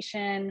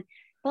communication.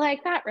 But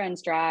like, that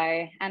runs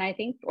dry. And I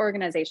think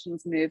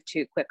organizations move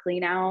too quickly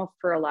now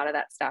for a lot of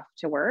that stuff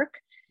to work.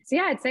 So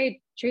yeah, I'd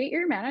say treat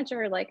your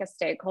manager like a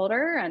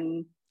stakeholder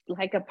and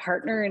like a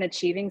partner in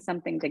achieving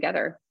something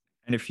together.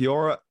 And if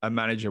you're a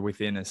manager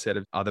within a set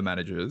of other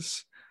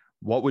managers,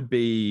 what would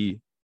be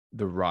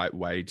the right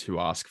way to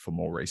ask for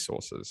more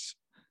resources?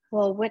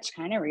 Well, which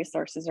kind of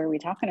resources are we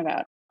talking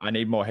about? I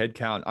need more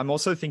headcount. I'm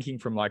also thinking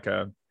from like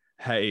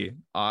hey,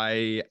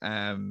 I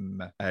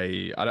am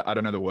I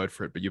don't know the word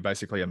for it, but you're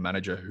basically a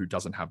manager who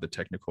doesn't have the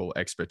technical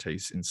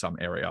expertise in some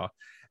area,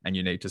 and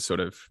you need to sort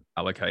of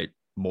allocate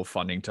more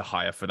funding to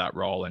hire for that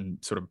role,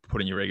 and sort of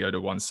putting your ego to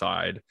one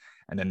side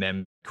and then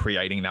them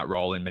creating that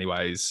role in many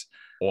ways.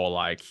 Or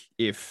like,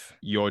 if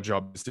your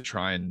job is to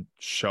try and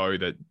show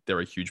that there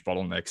are huge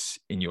bottlenecks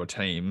in your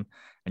team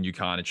and you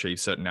can't achieve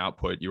certain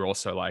output, you're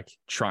also like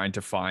trying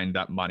to find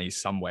that money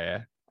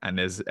somewhere, and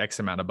there's X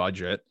amount of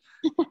budget.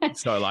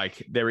 So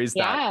like, there is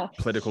that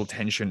political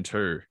tension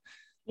too.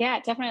 Yeah,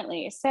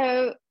 definitely.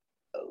 So,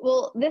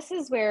 well, this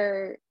is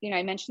where,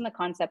 I mentioned the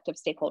concept of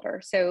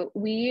stakeholder. So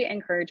we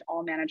encourage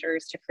all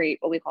managers to create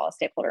what we call a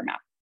stakeholder map.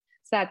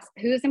 So that's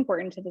who's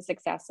important to the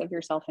success of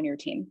yourself and your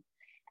team.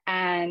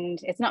 And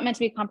it's not meant to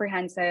be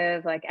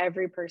comprehensive, like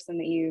every person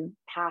that you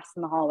pass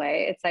in the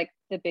hallway. It's like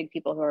the big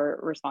people who are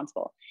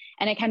responsible.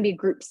 And it can be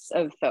groups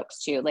of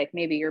folks too. Like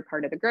maybe you're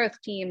part of the growth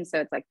team, so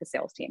it's like the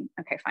sales team.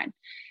 Okay, fine.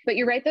 But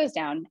you write those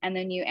down and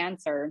then you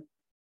answer,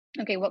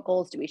 okay, what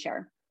goals do we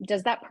share?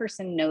 Does that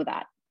person know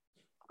that?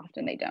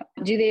 Often they don't.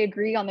 Do they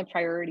agree on the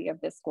priority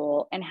of this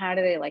goal, and how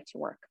do they like to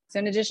work? So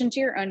in addition to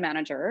your own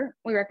manager,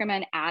 we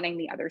recommend adding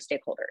the other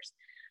stakeholders.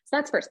 So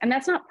that's first. And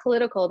that's not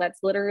political. That's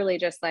literally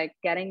just like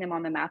getting them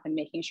on the map and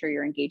making sure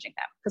you're engaging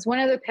them. Because one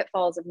of the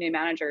pitfalls of new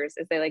managers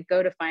is they like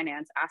go to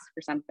finance, ask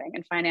for something,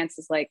 and finance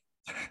is like,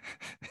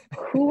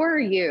 who are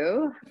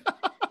you?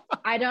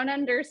 I don't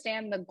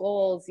understand the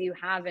goals you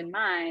have in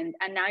mind.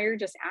 And now you're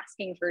just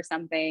asking for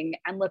something,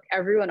 and look,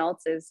 everyone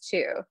else is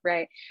too,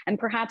 right? And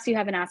perhaps you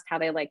haven't asked how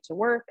they like to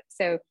work.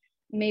 So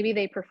maybe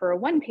they prefer a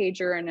one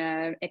pager in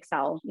a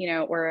Excel,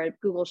 or a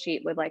Google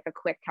sheet with like a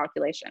quick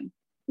calculation.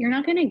 You're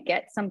not going to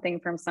get something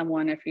from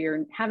someone if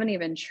you haven't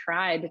even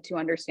tried to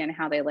understand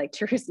how they like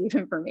to receive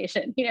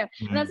information, and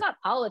that's not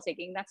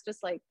politicking. That's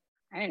just like,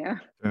 I don't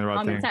know,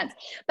 common sense.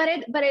 But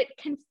it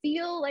can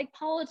feel like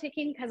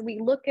politicking because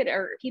we look at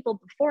our people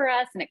before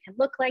us and it can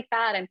look like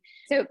that. And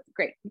so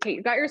great. Okay,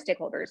 you've got your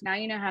stakeholders. Now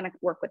you know how to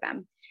work with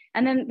them.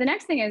 And then the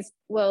next thing is,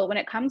 well, when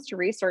it comes to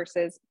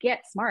resources,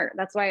 get smart.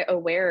 That's why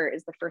aware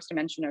is the first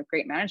dimension of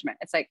great management.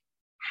 It's like,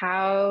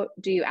 how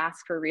do you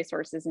ask for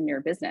resources in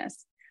your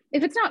business?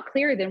 If it's not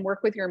clear, then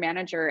work with your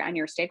manager and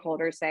your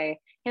stakeholders. Say,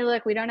 hey,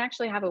 look, we don't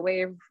actually have a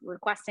way of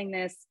requesting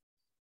this.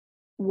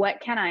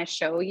 What can I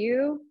show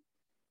you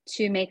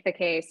to make the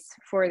case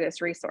for this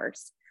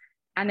resource?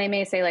 And they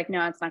may say like,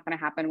 no, it's not going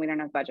to happen. We don't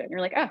have budget. And you're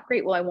like, oh,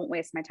 great. Well, I won't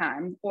waste my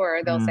time.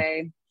 Or they'll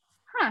say,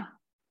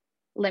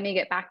 let me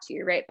get back to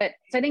you. Right. But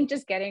so I think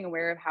just getting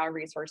aware of how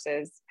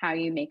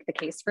you make the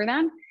case for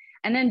them.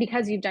 And then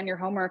because you've done your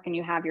homework and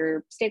you have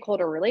your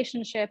stakeholder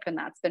relationship and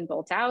that's been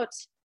built out,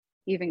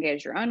 you've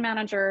engaged your own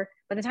manager.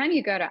 By the time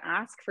you go to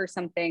ask for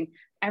something,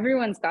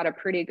 everyone's got a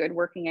pretty good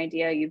working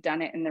idea. You've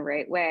done it in the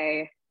right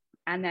way.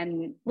 And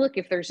then look,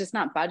 if there's just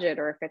not budget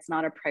or if it's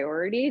not a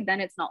priority,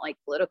 then it's not like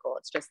political.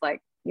 It's just like,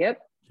 yep.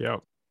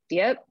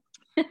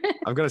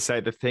 I've got to say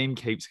the theme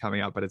keeps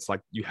coming up, but it's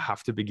like, you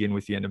have to begin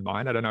with the end in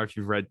mind. I don't know if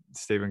you've read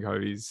Stephen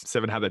Covey's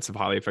 7 Habits of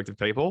Highly Effective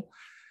People.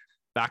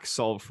 Back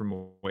solve from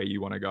where you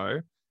want to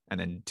go and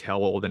then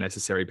tell all the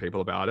necessary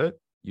people about it.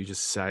 You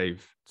just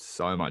save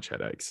so much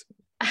headaches.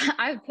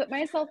 I've put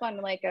myself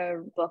on like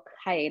a book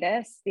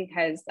hiatus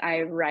because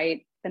I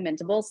write the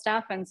Mintable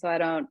stuff. And so I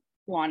don't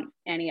want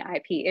any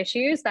IP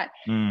issues.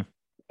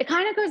 It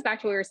kind of goes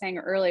back to what we were saying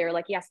earlier.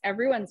 Like, yes,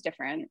 everyone's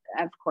different,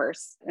 of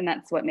course. And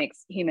that's what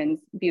makes humans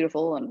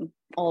beautiful and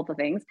all the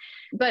things.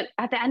 But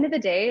at the end of the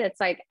day,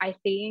 it's like, I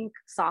think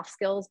soft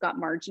skills got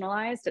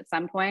marginalized at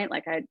some point.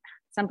 Like at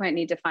some point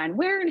need to find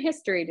where in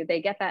history did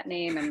they get that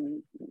name?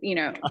 And,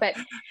 but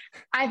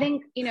I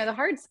think, the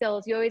hard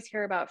skills, you always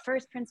hear about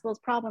first principles,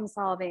 problem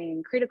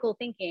solving, critical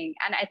thinking.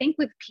 And I think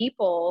with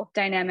people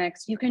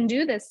dynamics, you can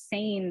do the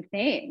same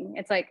thing.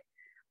 It's like,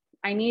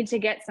 I need to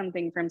get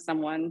something from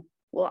someone.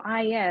 Well,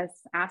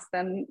 ask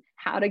them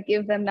how to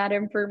give them that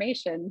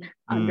information,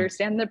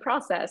 understand the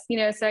process,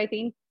 so I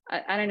think,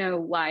 I don't know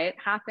why it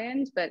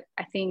happened, but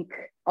I think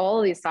all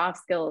of these soft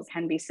skills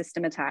can be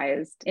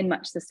systematized in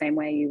much the same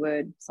way you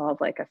would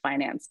solve like a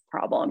finance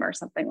problem or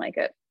something like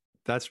it.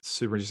 That's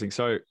super interesting.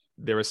 So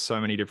there are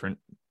so many different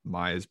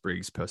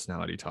Myers-Briggs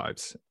personality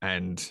types,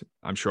 and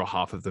I'm sure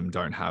half of them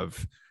don't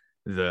have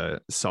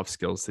the soft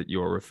skills that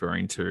you're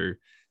referring to.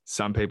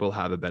 Some people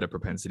have a better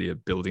propensity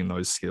of building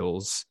those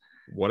skills.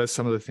 What are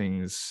some of the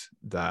things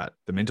that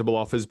the Mintable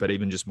offers, but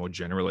even just more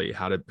generally,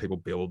 how do people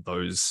build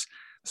those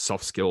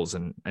soft skills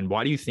and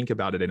why do you think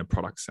about it in a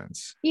product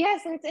sense? Yeah,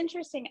 so it's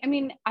interesting. I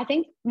mean, I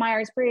think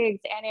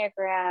Myers-Briggs,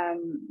 Enneagram,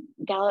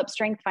 Gallup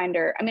Strength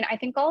Finder, I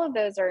think all of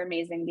those are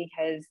amazing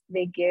because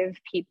they give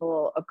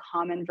people a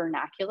common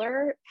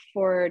vernacular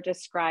for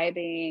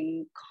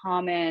describing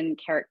common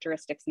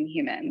characteristics in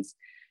humans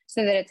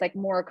so that it's like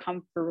more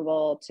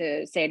comfortable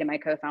to say to my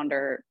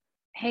co-founder,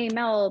 hey,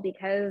 Mel,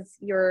 because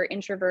you're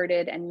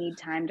introverted and need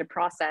time to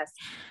process,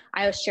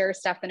 I'll share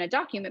stuff in a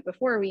document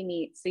before we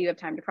meet so you have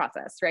time to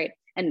process, right?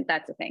 And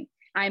that's the thing.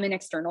 I'm an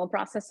external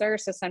processor.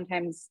 So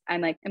sometimes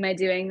I'm like, am I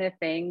doing the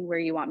thing where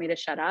you want me to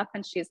shut up?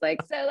 And she's like,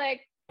 so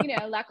like,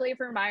 luckily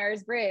for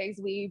Myers-Briggs,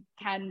 we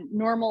can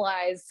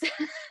normalize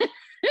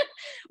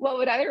what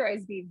would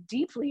otherwise be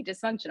deeply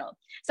dysfunctional.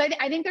 So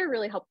I think they're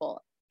really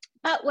helpful.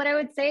 But what I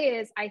would say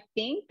is, I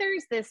think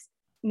there's this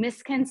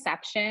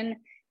misconception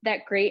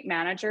that great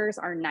managers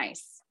are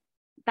nice.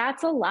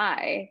 That's a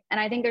lie. And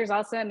I think there's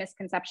also a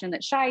misconception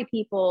that shy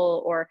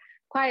people or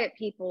quiet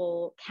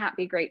people can't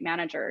be great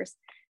managers.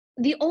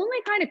 The only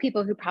kind of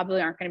people who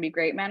probably aren't going to be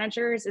great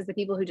managers is the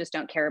people who just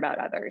don't care about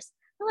others.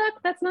 Look,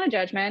 that's not a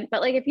judgment, but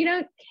like if you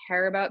don't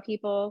care about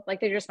people, like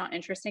they're just not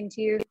interesting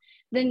to you,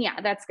 then yeah,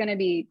 that's going to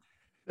be,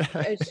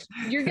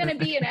 you're going to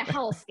be in a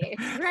hellscape,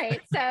 right?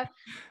 So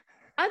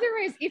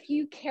otherwise, if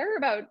you care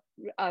about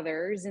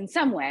others in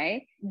some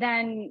way,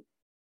 then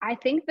I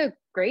think the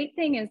great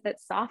thing is that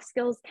soft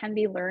skills can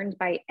be learned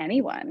by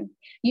anyone.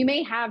 You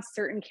may have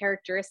certain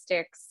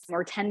characteristics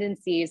or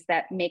tendencies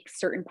that make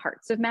certain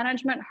parts of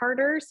management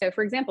harder. So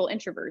for example,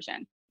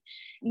 introversion.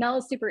 Mel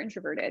is super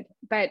introverted,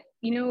 but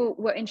you know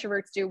what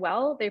introverts do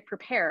well? They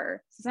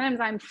prepare. So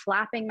sometimes I'm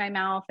flapping my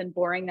mouth and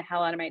boring the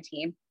hell out of my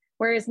team.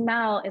 Whereas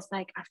Mel is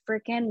like a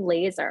freaking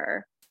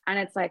laser. And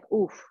it's like,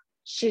 oof,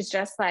 she's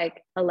just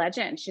like a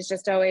legend. She's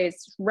just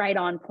always right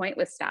on point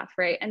with stuff,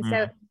 right? And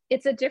so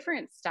it's a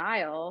different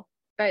style,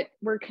 but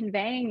we're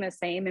conveying the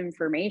same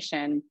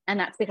information. And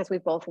that's because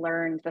we've both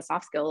learned the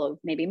soft skill of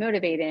maybe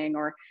motivating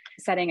or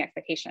setting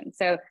expectations.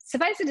 So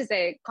suffice it to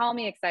say, call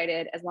me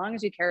excited. As long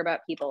as you care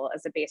about people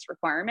as a base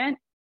requirement,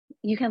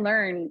 you can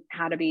learn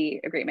how to be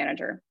a great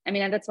manager. And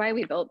that's why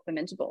we built the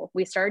Mintable.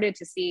 We started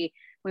to see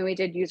when we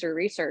did user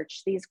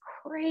research, these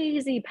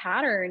crazy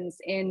patterns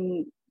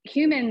in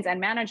humans and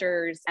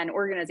managers and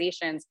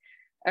organizations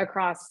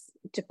across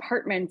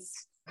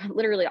departments,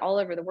 literally all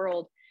over the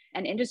world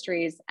and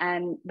industries.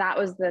 And that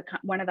was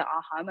one of the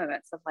aha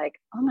moments of like,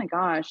 oh my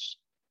gosh,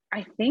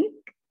 I think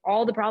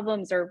all the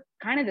problems are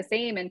kind of the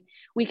same. And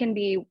we can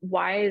be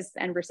wise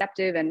and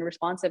receptive and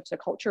responsive to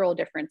cultural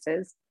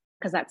differences,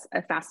 because that's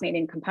a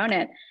fascinating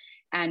component,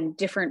 and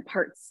different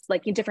parts,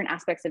 like in different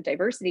aspects of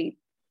diversity.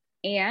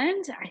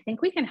 And I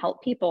think we can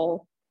help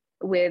people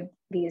with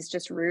these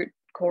just root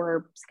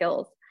core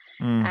skills.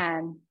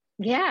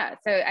 Yeah.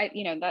 So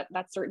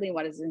that's certainly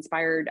what has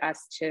inspired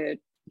us to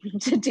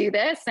do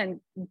this and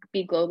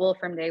be global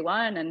from day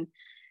one,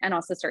 and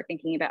also start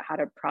thinking about how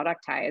to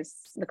productize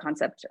the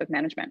concept of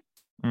management.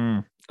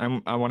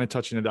 I want to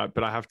touch into that,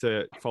 but I have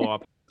to follow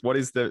up. What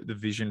is the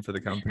vision for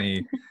the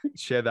company?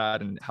 Share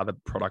that and how the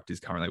product is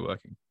currently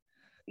working.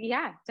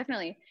 Yeah,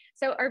 definitely.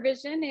 So our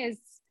vision is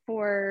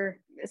for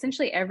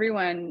essentially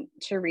everyone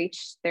to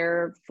reach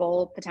their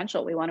full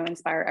potential. We want to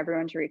inspire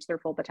everyone to reach their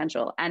full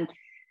potential. And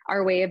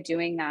our way of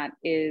doing that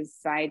is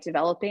by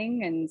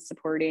developing and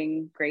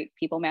supporting great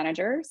people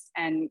managers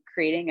and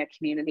creating a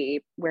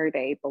community where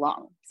they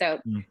belong. So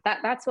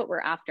that's what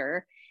we're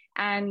after.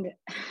 And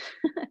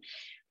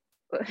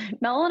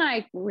Mel and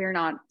I, we're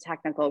not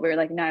technical. We're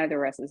like,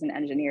 neither of us is an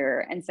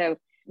engineer. And so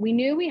we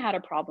knew we had a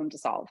problem to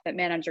solve, that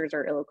managers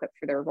are ill-equipped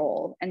for their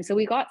role. And so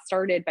we got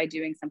started by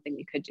doing something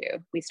we could do.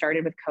 We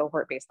started with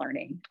cohort-based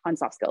learning on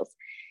soft skills.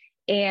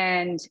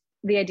 And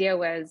the idea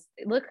was,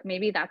 look,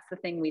 maybe that's the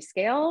thing we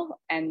scale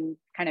and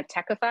kind of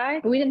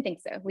techify, but we didn't think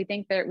so.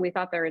 We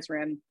thought there was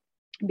room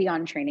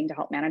beyond training to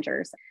help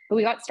managers. But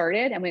we got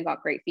started and we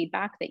got great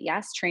feedback that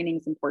yes, training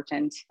is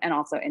important and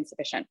also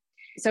insufficient.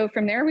 So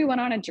from there, we went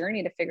on a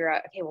journey to figure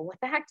out, okay, well, what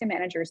the heck do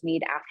managers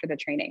need after the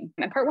training?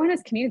 And part one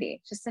is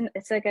community.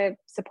 It's like a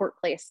support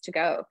place to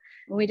go.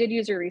 When we did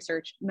user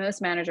research,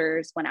 most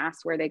managers, when asked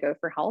where they go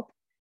for help,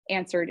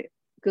 answered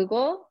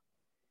Google,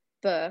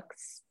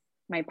 books,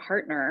 my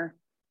partner,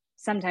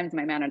 sometimes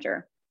my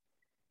manager.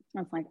 I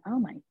was like, oh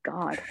my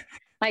God,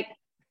 like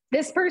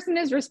this person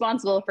is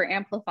responsible for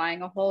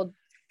amplifying a whole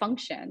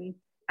function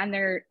and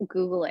they're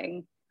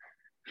Googling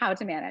how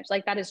to manage.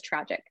 Like that is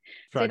tragic.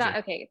 So I thought,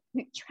 okay,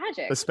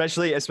 tragic.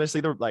 Especially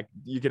the, like,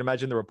 you can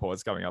imagine the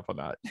reports coming up on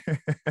that.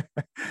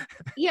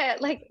 Yeah.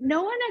 Like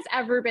no one has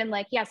ever been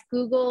like, yes,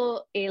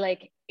 Google a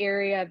like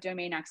area of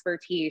domain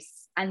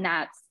expertise and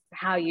that's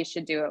how you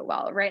should do it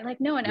well. Right. Like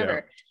no one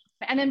ever.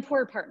 And then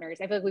poor partners.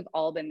 I feel like we've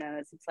all been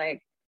those. It's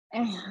like,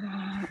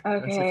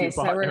 okay,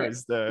 so partner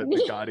is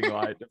the guiding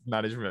light of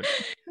management.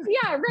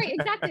 Yeah, right,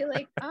 exactly.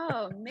 Like,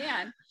 oh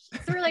man.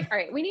 So we're like, all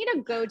right, we need a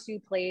go-to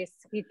place.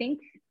 We think,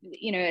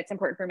 it's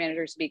important for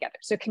managers to be together.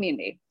 So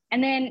community.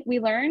 And then we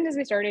learned as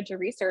we started to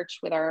research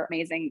with our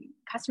amazing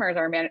customers,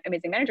 our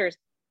amazing managers,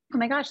 oh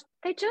my gosh,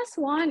 they just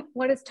want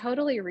what is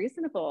totally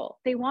reasonable.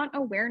 They want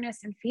awareness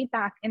and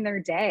feedback in their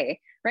day.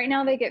 Right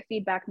now they get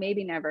feedback,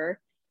 maybe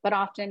never. But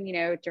often,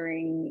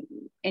 during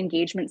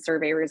engagement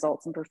survey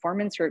results and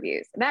performance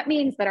reviews, that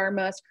means that our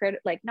most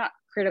not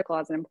critical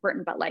as an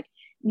important, but like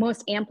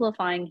most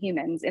amplifying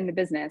humans in the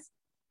business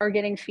are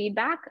getting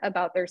feedback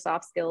about their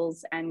soft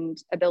skills and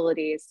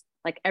abilities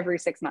like every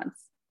 6 months,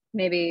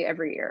 maybe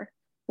every year,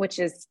 which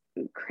is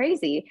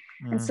crazy.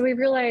 And so we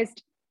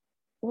realized,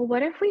 well,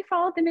 what if we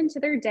followed them into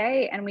their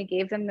day and we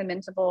gave them the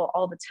Mintable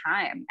all the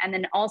time, and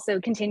then also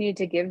continued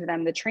to give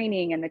them the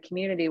training and the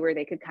community where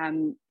they could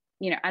come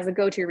as a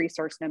go-to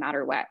resource no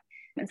matter what.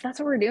 And so that's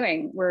what we're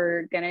doing.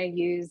 We're going to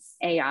use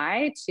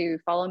AI to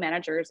follow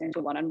managers into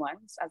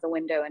one-on-ones as a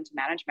window into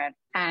management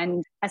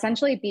and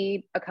essentially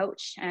be a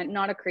coach, and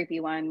not a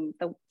creepy one.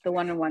 The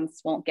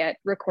one-on-ones won't get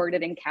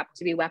recorded and kept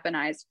to be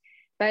weaponized,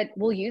 but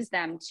we'll use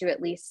them to at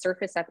least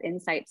surface up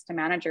insights to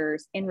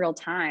managers in real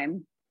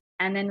time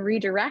and then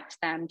redirect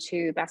them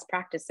to best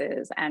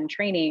practices and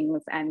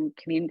trainings and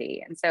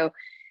community. And so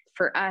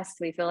for us,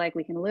 we feel like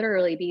we can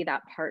literally be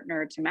that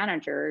partner to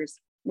managers,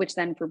 which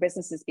then for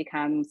businesses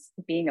becomes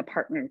being a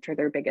partner to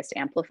their biggest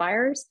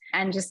amplifiers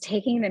and just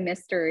taking the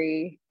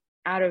mystery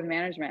out of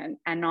management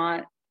and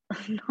not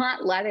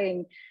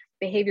letting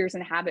behaviors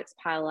and habits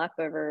pile up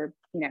over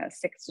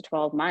 6 to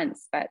 12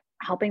 months, but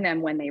helping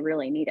them when they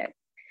really need it.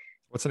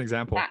 What's an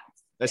example?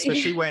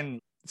 Especially when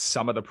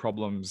some of the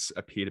problems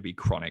appear to be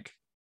chronic,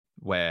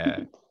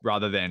 where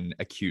rather than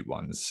acute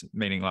ones,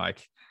 meaning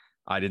like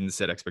I didn't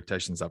set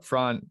expectations up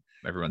front,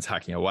 everyone's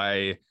hacking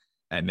away,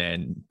 and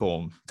then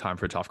boom, time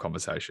for a tough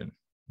conversation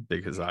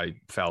because I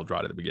failed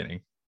right at the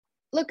beginning.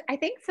 Look, I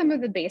think some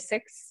of the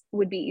basics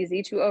would be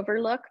easy to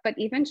overlook, but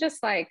even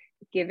just like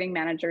giving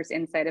managers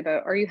insight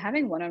about, are you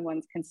having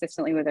one-on-ones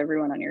consistently with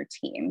everyone on your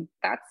team?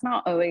 That's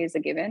not always a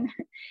given.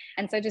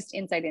 And so just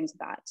insight into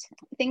that.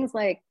 Things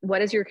like,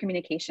 what is your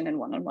communication in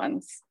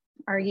one-on-ones?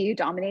 Are you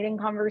dominating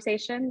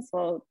conversations?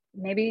 Well,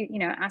 maybe,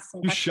 ask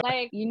some questions.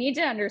 Like, you need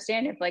to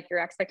understand if like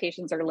your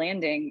expectations are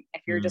landing.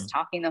 If you're just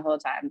talking the whole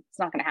time, it's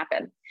not going to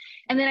happen.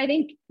 And then I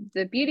think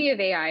the beauty of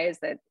AI is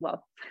that,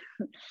 well,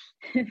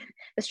 the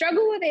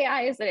struggle with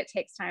AI is that it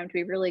takes time to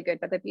be really good.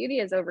 But the beauty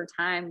is over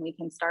time, we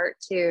can start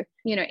to,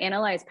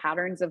 analyze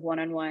patterns of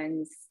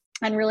one-on-ones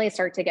and really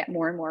start to get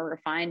more and more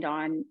refined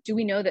on, do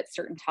we know that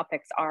certain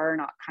topics are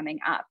not coming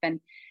up? And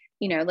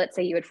let's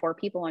say you had 4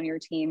 people on your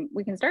team,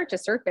 we can start to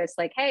surface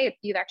like, hey,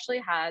 you've actually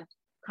had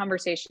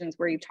conversations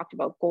where you've talked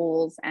about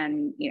goals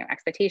and,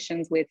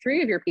 expectations with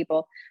 3 of your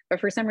people, but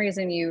for some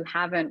reason you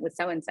haven't with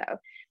so-and-so.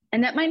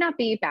 And that might not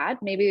be bad.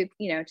 Maybe,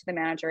 to the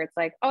manager, it's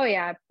like, oh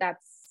yeah,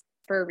 that's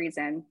for a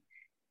reason.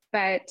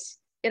 But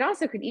it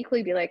also could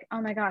equally be like,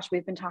 oh my gosh,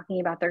 we've been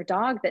talking about their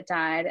dog that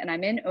died and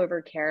I'm in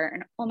overcare.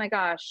 And oh my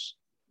gosh,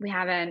 we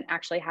haven't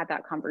actually had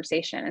that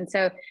conversation. And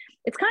so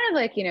it's kind of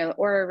like,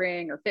 Oura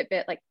Ring or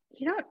Fitbit, like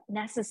you don't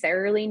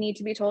necessarily need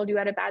to be told you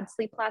had a bad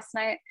sleep last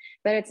night,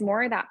 but it's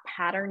more that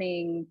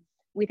patterning.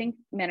 We think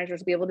managers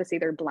will be able to see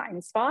their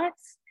blind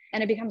spots,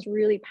 and it becomes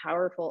really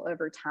powerful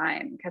over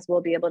time because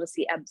we'll be able to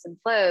see ebbs and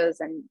flows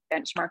and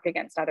benchmark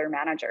against other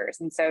managers.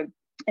 And so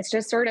it's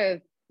just sort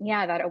of,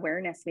 that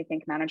awareness we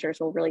think managers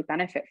will really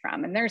benefit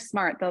from. And they're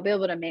smart. They'll be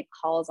able to make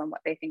calls on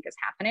what they think is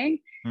happening.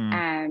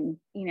 And,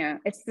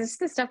 it's just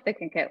the stuff that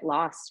can get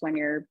lost when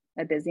you're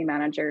a busy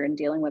manager and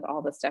dealing with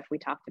all the stuff we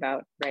talked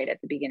about right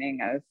at the beginning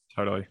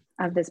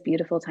of this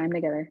beautiful time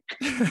together.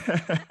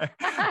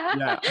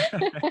 Yeah.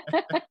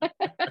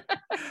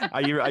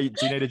 Do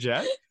you need a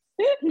jet?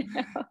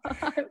 No,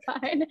 I'm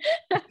fine.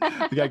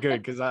 Okay,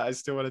 good. Cause I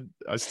still want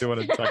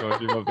to tackle a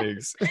few more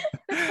things.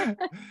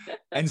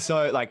 And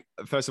so like,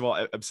 first of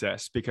all,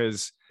 obsessed,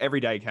 because every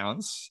day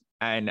counts.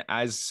 And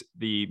as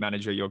the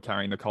manager, you're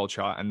carrying the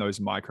culture, and those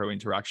micro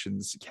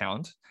interactions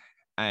count,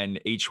 and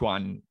each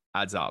one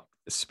adds up,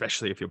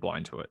 especially if you're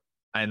blind to it.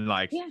 And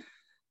like,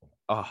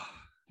 I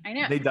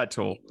know. Need that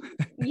tool.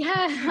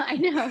 Yeah, I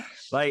know.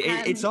 Like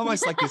it's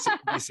almost like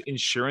this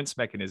insurance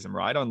mechanism,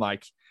 right? On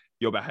like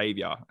your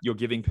behavior, you're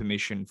giving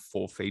permission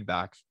for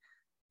feedback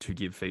to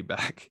give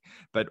feedback,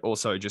 but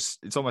also just,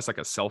 it's almost like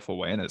a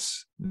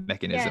self-awareness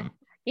mechanism.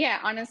 Yeah.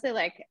 Honestly,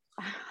 like,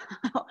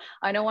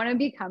 I don't want to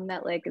become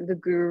that, like the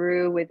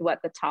guru with what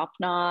the top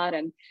knot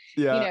and,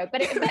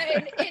 but it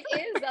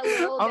is a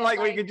little I'm like,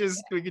 we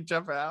could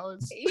jump for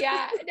hours.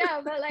 Yeah,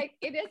 no, but like,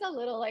 it is a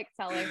little like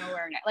selling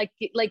awareness,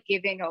 like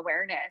giving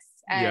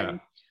awareness.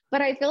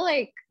 But I feel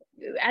like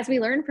as we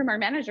learn from our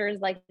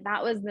managers, like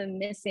that was the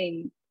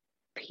missing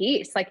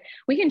piece. Like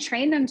we can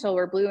train them till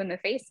we're blue in the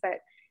face, but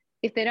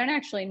if they don't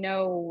actually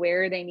know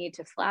where they need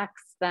to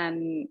flex,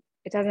 then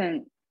it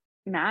doesn't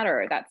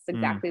matter. That's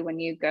exactly when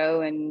you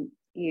go and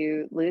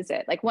you lose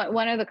it. Like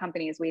one of the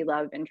companies we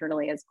love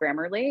internally is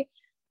Grammarly.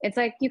 It's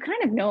like, you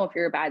kind of know if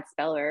you're a bad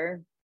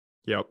speller.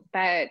 Yep.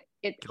 But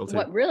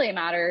what really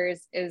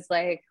matters is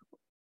like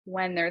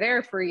when they're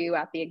there for you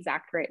at the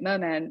exact right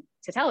moment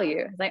to tell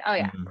you. It's like, oh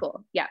yeah,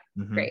 cool. Yeah,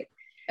 great.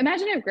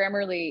 Imagine if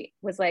Grammarly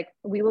was like,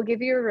 we will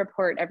give you a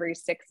report every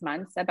 6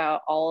 months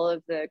about all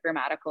of the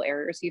grammatical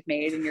errors you've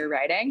made in your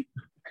writing.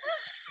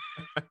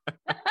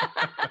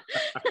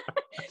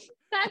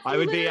 I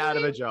would be out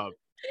of a job.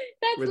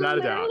 Without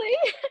a doubt.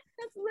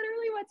 That's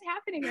literally what's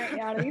happening right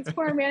now to these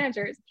poor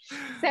managers.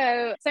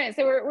 So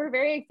we're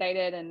very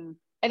excited. And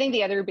I think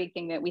the other big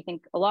thing that we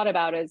think a lot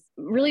about is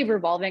really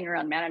revolving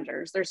around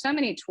managers. There's so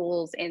many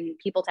tools in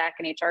people tech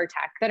and HR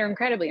tech that are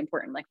incredibly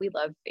important. Like we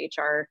love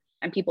HR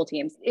and people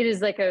teams. It is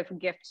like a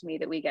gift to me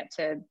that we get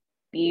to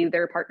be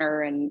their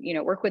partner and,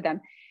 work with them.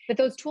 But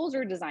those tools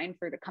are designed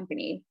for the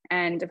company.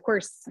 And of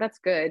course, that's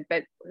good.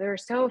 But there are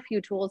so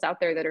few tools out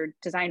there that are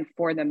designed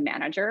for the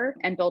manager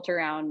and built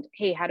around,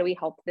 hey, how do we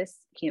help this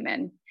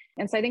human?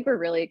 And so I think we're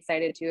really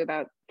excited too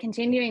about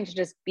continuing to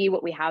just be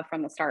what we have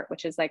from the start,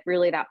 which is like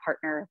really that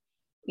partner,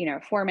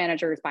 for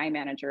managers, by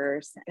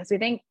managers. Because we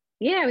think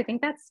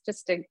that's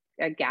just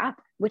a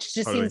gap, which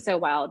just seems so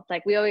wild.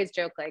 Like we always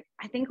joke, like,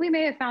 I think we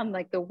may have found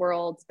like the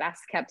world's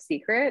best kept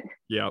secret.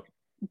 Yep.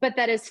 But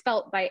that is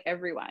felt by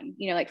everyone.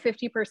 Like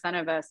 50%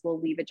 of us will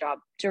leave a job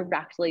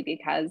directly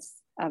because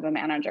of a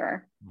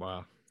manager.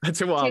 Wow.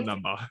 That's a wild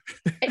number.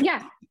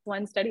 Yeah.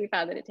 One study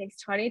found that it takes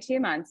 22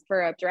 months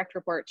for a direct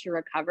report to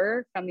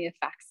recover from the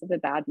effects of a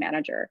bad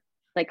manager,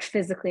 like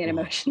physically and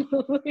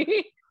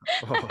emotionally.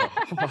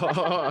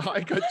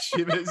 I got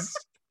shivers.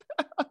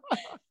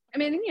 I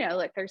mean,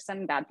 look, there's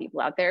some bad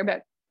people out there,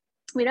 but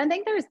we don't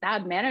think there's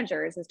bad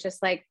managers. It's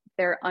just like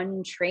they're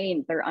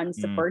untrained, they're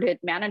unsupported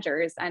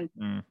managers. And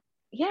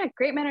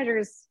great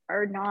managers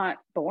are not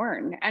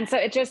born. And so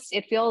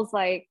it feels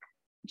like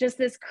just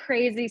this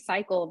crazy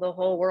cycle the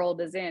whole world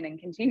is in and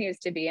continues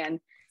to be in.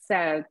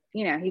 So,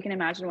 you can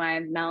imagine why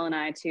Mel and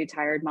I, two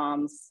tired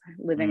moms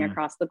living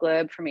across the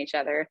globe from each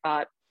other,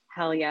 thought,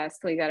 hell yes,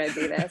 we got to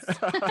do this.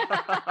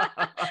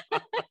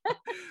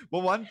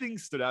 Well, one thing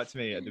stood out to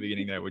me at the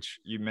beginning there, which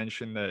you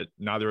mentioned that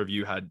neither of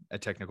you had a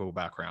technical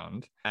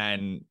background,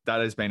 and that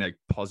has been a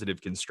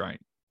positive constraint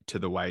to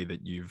the way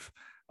that you've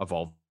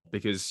evolved,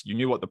 because you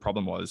knew what the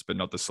problem was, but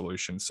not the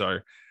solution. So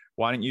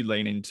why don't you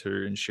lean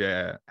into and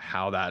share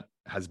how that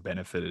has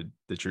benefited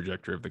the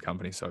trajectory of the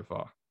company so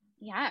far?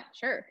 Yeah,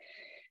 sure.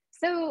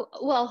 So,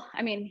 well,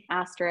 I mean,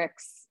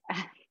 asterisks,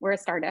 we're a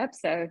startup,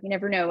 so you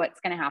never know what's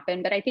going to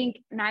happen. But I think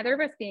neither of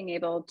us being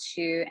able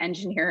to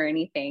engineer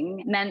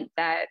anything meant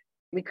that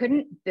we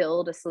couldn't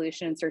build a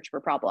solution and search for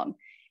a problem.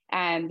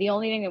 And the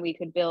only thing that we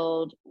could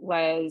build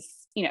was,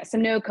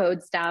 some no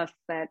code stuff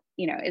that,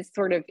 is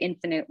sort of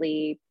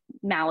infinitely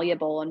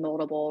malleable and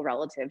moldable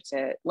relative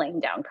to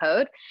laying down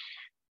code.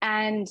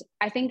 And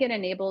I think it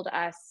enabled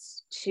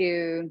us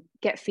to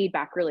get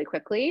feedback really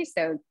quickly.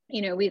 So,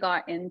 we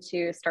got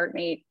into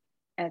StartMate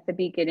at the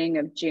beginning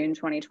of June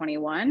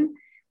 2021.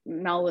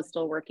 Mel was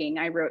still working,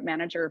 I wrote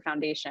Manager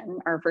Foundation,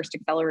 our first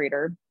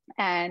accelerator.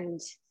 And,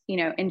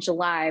 in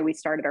July, we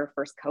started our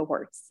first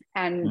cohorts.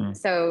 And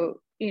so,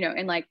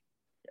 in like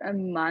a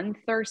month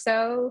or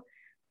so,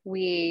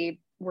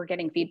 we were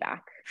getting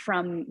feedback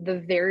from the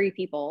very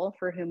people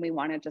for whom we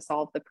wanted to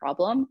solve the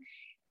problem.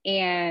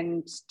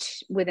 And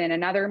within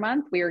another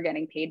month, we were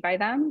getting paid by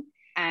them.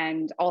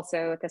 And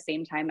also at the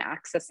same time,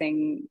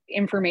 accessing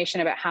information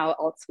about how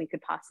else we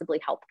could possibly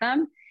help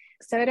them.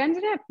 So it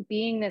ended up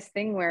being this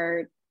thing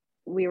where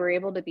we were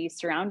able to be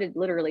surrounded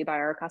literally by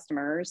our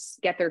customers,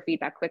 get their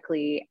feedback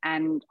quickly,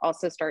 and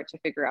also start to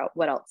figure out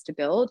what else to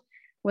build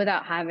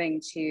without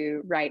having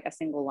to write a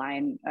single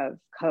line of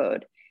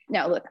code.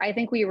 Now, look, I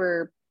think we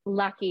were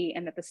lucky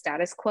in that the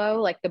status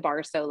quo, like the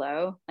bar so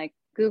low, like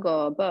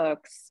Google,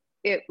 books,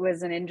 it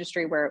was an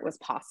industry where it was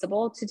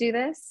possible to do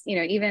this.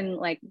 Even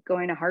like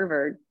going to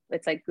Harvard,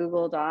 it's like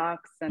Google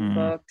Docs and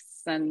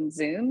books and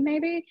Zoom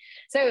maybe.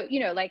 So,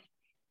 like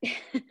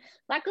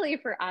luckily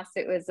for us,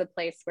 it was a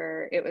place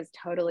where it was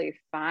totally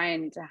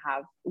fine to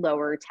have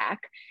lower tech.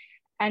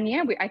 And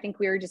yeah, I think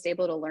we were just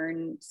able to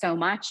learn so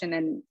much. And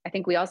then I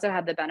think we also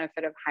had the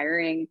benefit of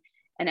hiring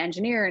an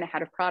engineer and a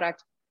head of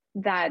product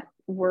that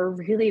were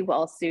really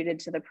well suited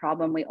to the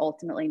problem we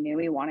ultimately knew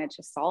we wanted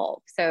to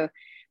solve. So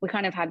we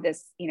kind of had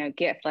this,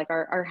 gift. Like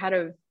our head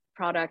of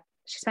product,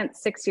 she spent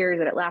 6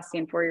 years at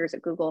Atlassian, 4 years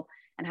at Google,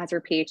 and has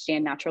her PhD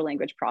in natural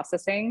language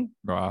processing.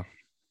 Wow.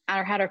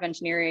 Our head of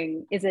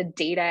engineering is a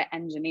data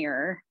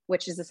engineer,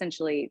 which is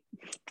essentially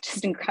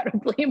just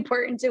incredibly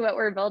important to what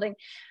we're building.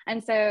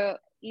 And so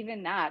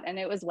even that, and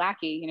it was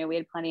wacky, we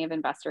had plenty of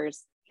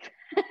investors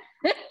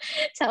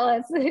tell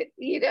us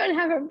you don't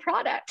have a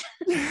product.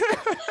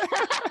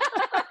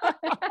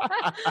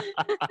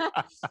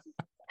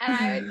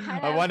 And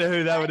I wonder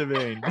who that would have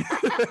been.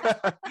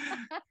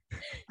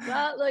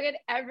 Well, look at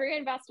every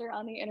investor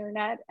on the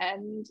internet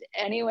and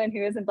anyone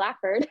who is in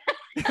Blackbird.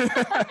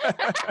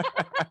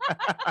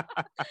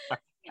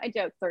 I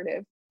joke sort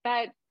of,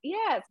 but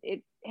yes,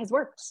 it has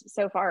worked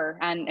so far.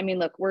 And I mean,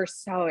 look, we're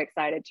so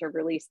excited to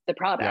release the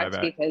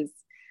product because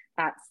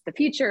that's the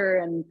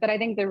future. But I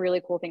think the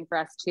really cool thing for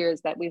us too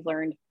is that we've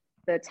learned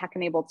the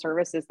tech-enabled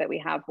services that we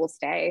have will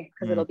stay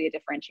because it'll be a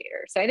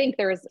differentiator. So I think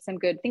there's some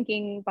good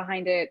thinking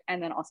behind it,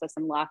 and then also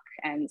some luck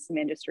and some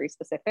industry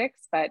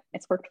specifics, but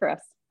it's worked for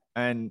us.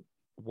 And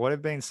what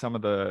have been some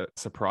of the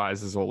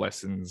surprises or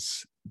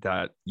lessons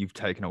that you've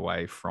taken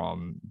away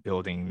from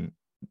building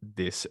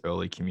this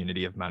early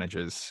community of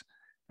managers,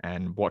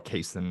 and what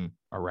keeps them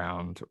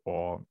around,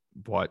 or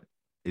what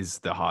is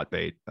the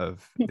heartbeat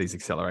of these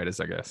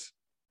accelerators, I guess?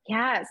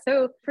 Yeah.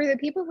 So for the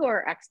people who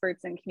are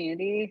experts in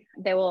community,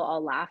 they will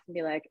all laugh and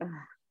be like, oh,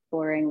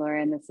 boring,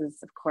 Lauren. This is,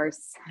 of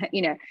course,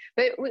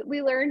 but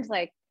we learned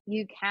like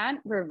you can't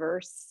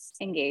reverse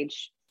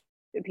engage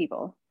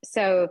people.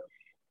 So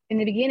in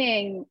the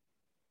beginning,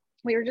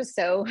 we were just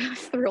so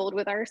thrilled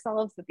with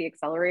ourselves that the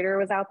accelerator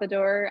was out the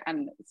door,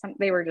 and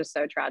they were just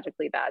so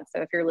tragically bad.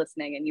 So if you're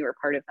listening and you were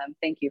part of them,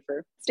 thank you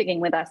for sticking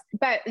with us.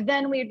 But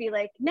then we'd be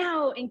like,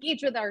 now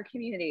engage with our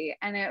community.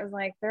 And it was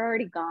like, they're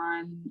already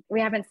gone.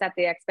 We haven't set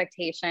the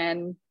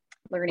expectation,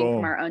 learning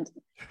from our own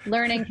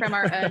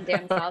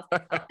damn selves.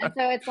 And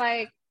so it's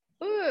like,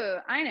 ooh,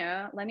 I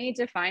know, let me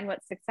define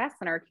what success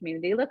in our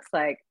community looks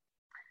like.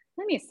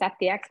 Let me set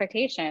the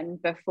expectation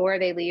before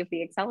they leave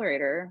the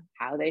accelerator,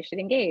 how they should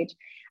engage.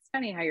 It's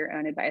funny how your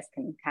own advice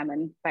can come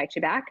and bite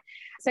you back.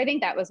 So I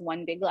think that was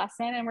one big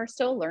lesson, and we're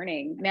still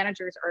learning.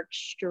 Managers are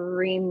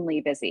extremely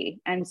busy.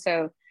 And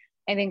so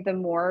I think the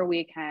more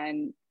we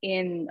can,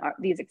 in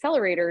these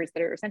accelerators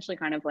that are essentially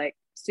kind of like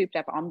souped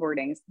up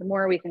onboardings, the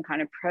more we can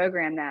kind of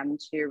program them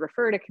to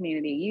refer to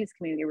community, use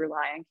community,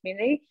 rely on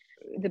community,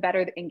 the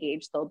better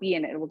engaged they'll be,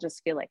 and it will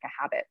just feel like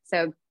a habit.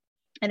 So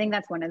I think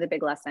that's one of the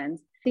big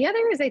lessons. The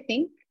other is, I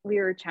think we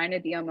were trying to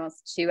be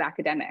almost too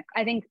academic.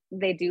 I think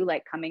they do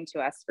like coming to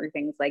us for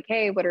things like,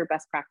 hey, what are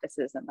best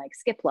practices and like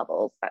skip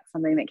levels? That's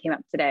something that came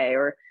up today,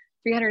 or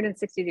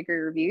 360-degree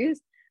reviews.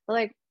 But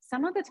like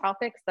some of the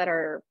topics that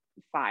are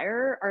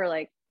fire are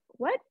like,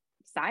 what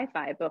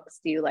sci-fi books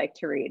do you like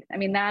to read? I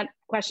mean, that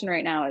question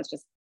right now is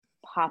just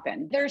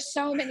popping. There's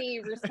so many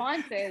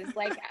responses.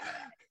 Like,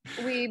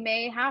 we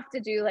may have to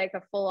do like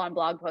a full-on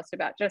blog post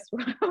about just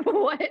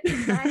what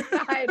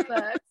sci-fi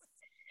books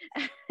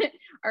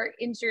are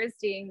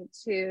interesting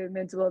to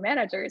Mintable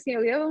managers.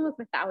 We have almost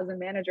 1,000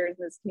 managers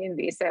in this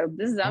community, so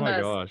this is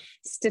almost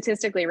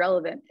statistically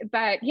relevant.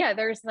 But yeah,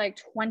 there's like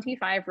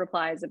 25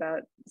 replies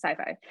about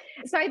sci-fi.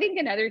 So I think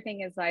another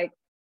thing is like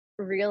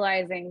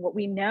realizing what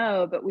we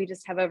know, but we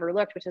just have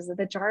overlooked, which is that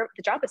the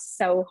job is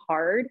so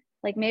hard.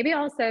 Like maybe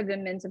also the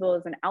Mintable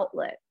is an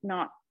outlet,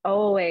 not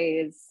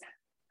always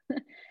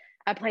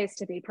a place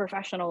to be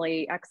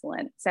professionally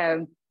excellent.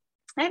 So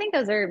I think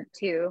those are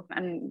two.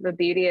 And the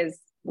beauty is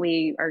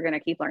we are going to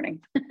keep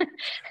learning.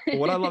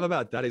 What I love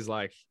about that is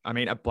like, I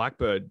mean, at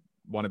Blackbird,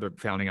 one of the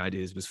founding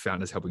ideas was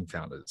founders helping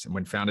founders. And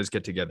when founders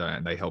get together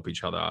and they help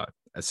each other,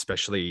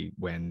 especially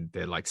when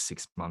they're like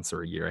 6 months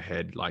or a year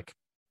ahead, like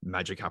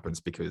magic happens,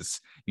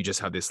 because you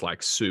just have this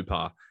like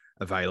super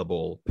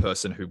available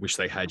person who wish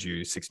they had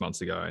you 6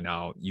 months ago. And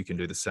now you can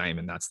do the same.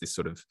 And that's this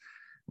sort of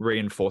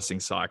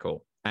reinforcing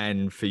cycle.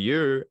 And for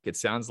you, it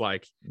sounds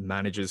like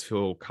managers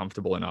feel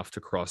comfortable enough to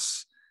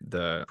cross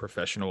the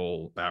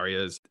professional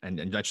barriers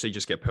and actually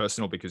just get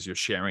personal because you're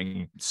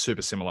sharing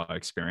super similar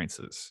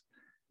experiences.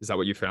 Is that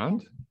what you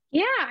found?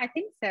 Yeah, I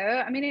think so.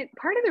 I mean,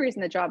 part of the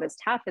reason the job is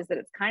tough is that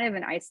it's kind of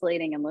an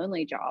isolating and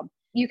lonely job.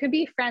 You can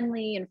be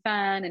friendly and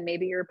fun, and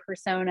maybe your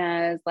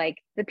persona is like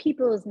the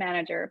people's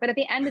manager. But at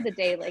the end of the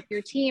day, like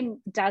your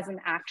team doesn't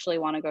actually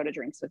want to go to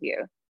drinks with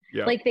you.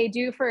 Yeah. Like they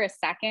do for a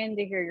second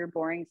to hear your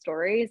boring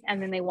stories,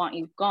 and then they want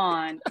you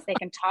gone so they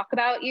can talk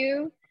about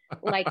you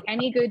like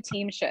any good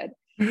team should.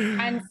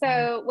 And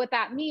so what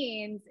that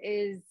means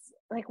is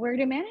like, where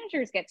do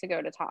managers get to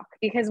go to talk?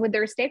 Because with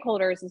their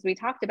stakeholders, as we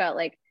talked about,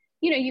 like,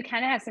 you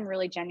kind of have some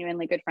really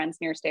genuinely good friends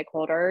near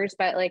stakeholders,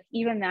 but like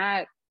even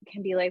that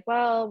can be like,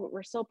 well,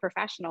 we're still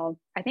professional.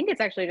 I think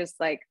it's actually just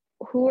like,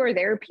 who are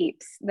their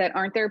peeps that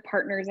aren't their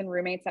partners and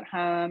roommates at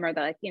home, or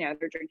like,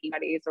 their drinking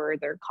buddies or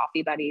their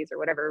coffee buddies or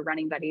whatever,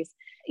 running buddies.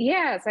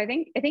 Yeah. So I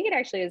think it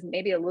actually is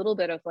maybe a little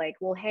bit of like,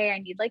 well, hey, I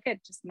need like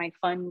just my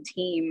fun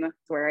team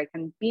where I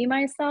can be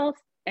myself.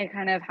 I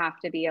kind of have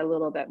to be a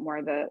little bit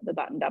more the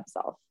buttoned up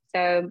self.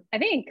 So I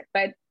think,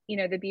 but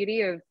the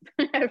beauty of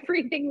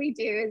everything we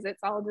do is it's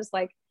all just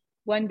like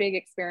one big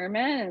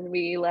experiment, and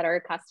we let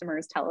our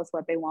customers tell us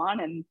what they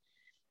want, and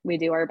we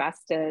do our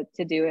best to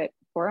do it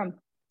for them.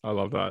 I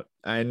love that.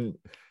 And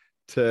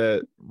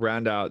to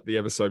round out the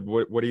episode,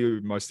 what are you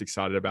most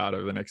excited about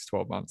over the next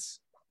 12 months?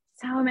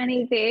 So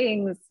many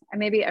things. And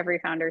maybe every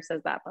founder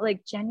says that, but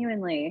like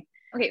genuinely.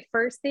 Okay,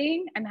 first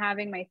thing, I'm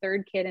having my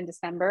third kid in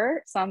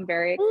December, so I'm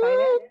very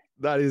excited.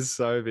 That is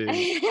so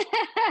big.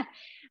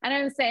 And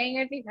I'm saying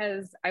it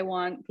because I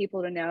want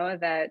people to know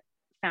that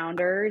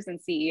founders and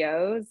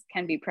CEOs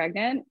can be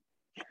pregnant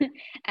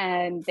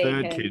and they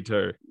third kid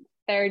too.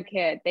 Third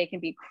kid, they can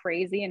be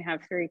crazy and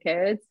have 3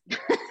 kids.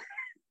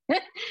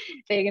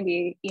 They can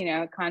be,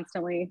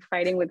 constantly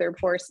fighting with their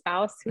poor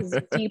spouse who's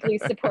deeply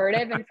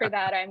supportive. And for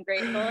that, I'm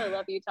grateful. I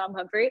love you, Tom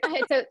Humphrey.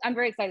 So I'm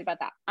very excited about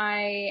that.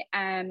 I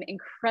am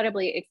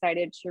incredibly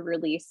excited to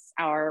release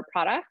our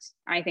product.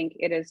 I think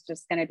it is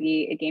just going to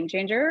be a game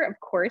changer. Of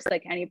course,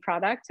 like any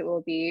product, it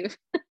will be,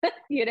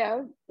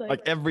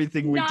 like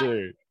everything we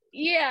do.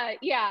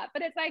 Yeah.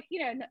 But it's like,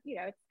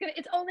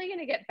 it's only going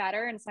to get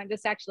better. And so I'm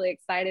just actually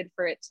excited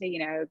for it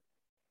to,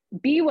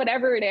 be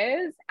whatever it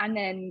is, and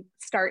then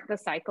start the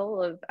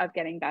cycle of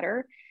getting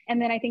better. And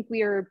then I think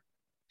we are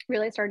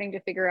really starting to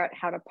figure out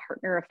how to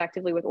partner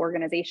effectively with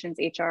organizations,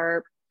 HR,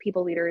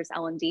 people leaders,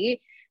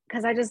 L&D,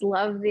 because I just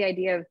love the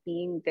idea of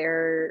being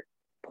their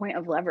point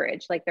of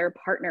leverage, like their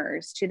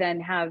partners, to then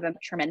have a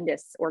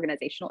tremendous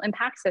organizational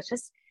impact. So it's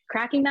just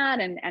cracking that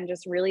and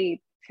just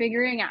really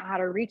figuring out how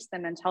to reach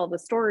them and tell the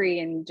story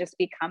and just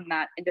become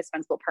that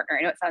indispensable partner.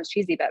 I know it sounds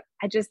cheesy, but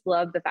I just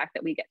love the fact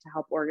that we get to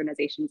help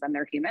organizations and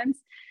their humans.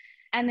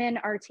 And then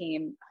our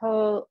team,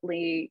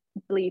 holy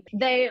bleep,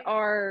 they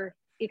are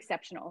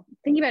exceptional.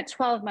 Thinking about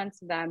 12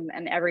 months of them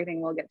and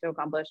everything we'll get to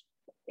accomplish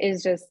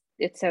is just,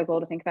 it's so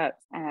cool to think about.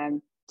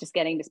 Just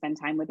getting to spend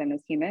time with them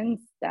as humans,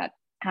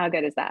 how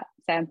good is that?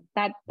 So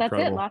that's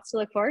Incredible. It. Lots to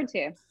look forward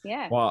to.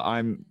 Yeah. Well,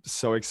 I'm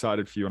so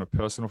excited for you on a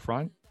personal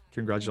front.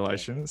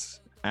 Congratulations.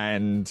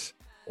 And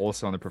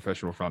also on the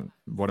professional front,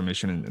 what a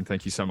mission. And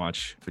thank you so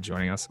much for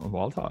joining us on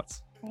Wild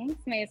Hearts.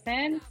 Thanks,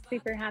 Mason.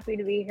 Super happy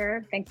to be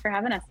here. Thanks for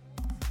having us.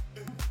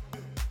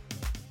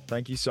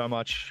 Thank you so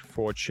much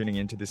for tuning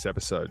into this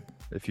episode.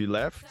 If you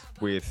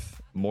left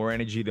with more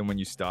energy than when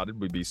you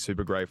started, we'd be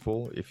super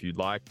grateful if you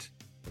liked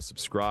or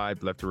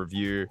subscribed, left a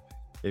review,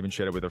 even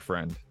shared it with a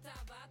friend.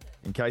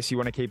 In case you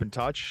want to keep in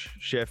touch,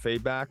 share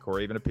feedback, or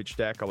even a pitch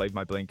deck, I'll leave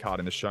my link card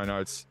in the show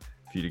notes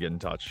for you to get in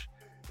touch.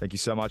 Thank you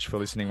so much for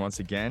listening once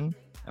again,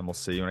 and we'll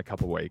see you in a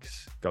couple of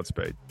weeks.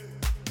 Godspeed.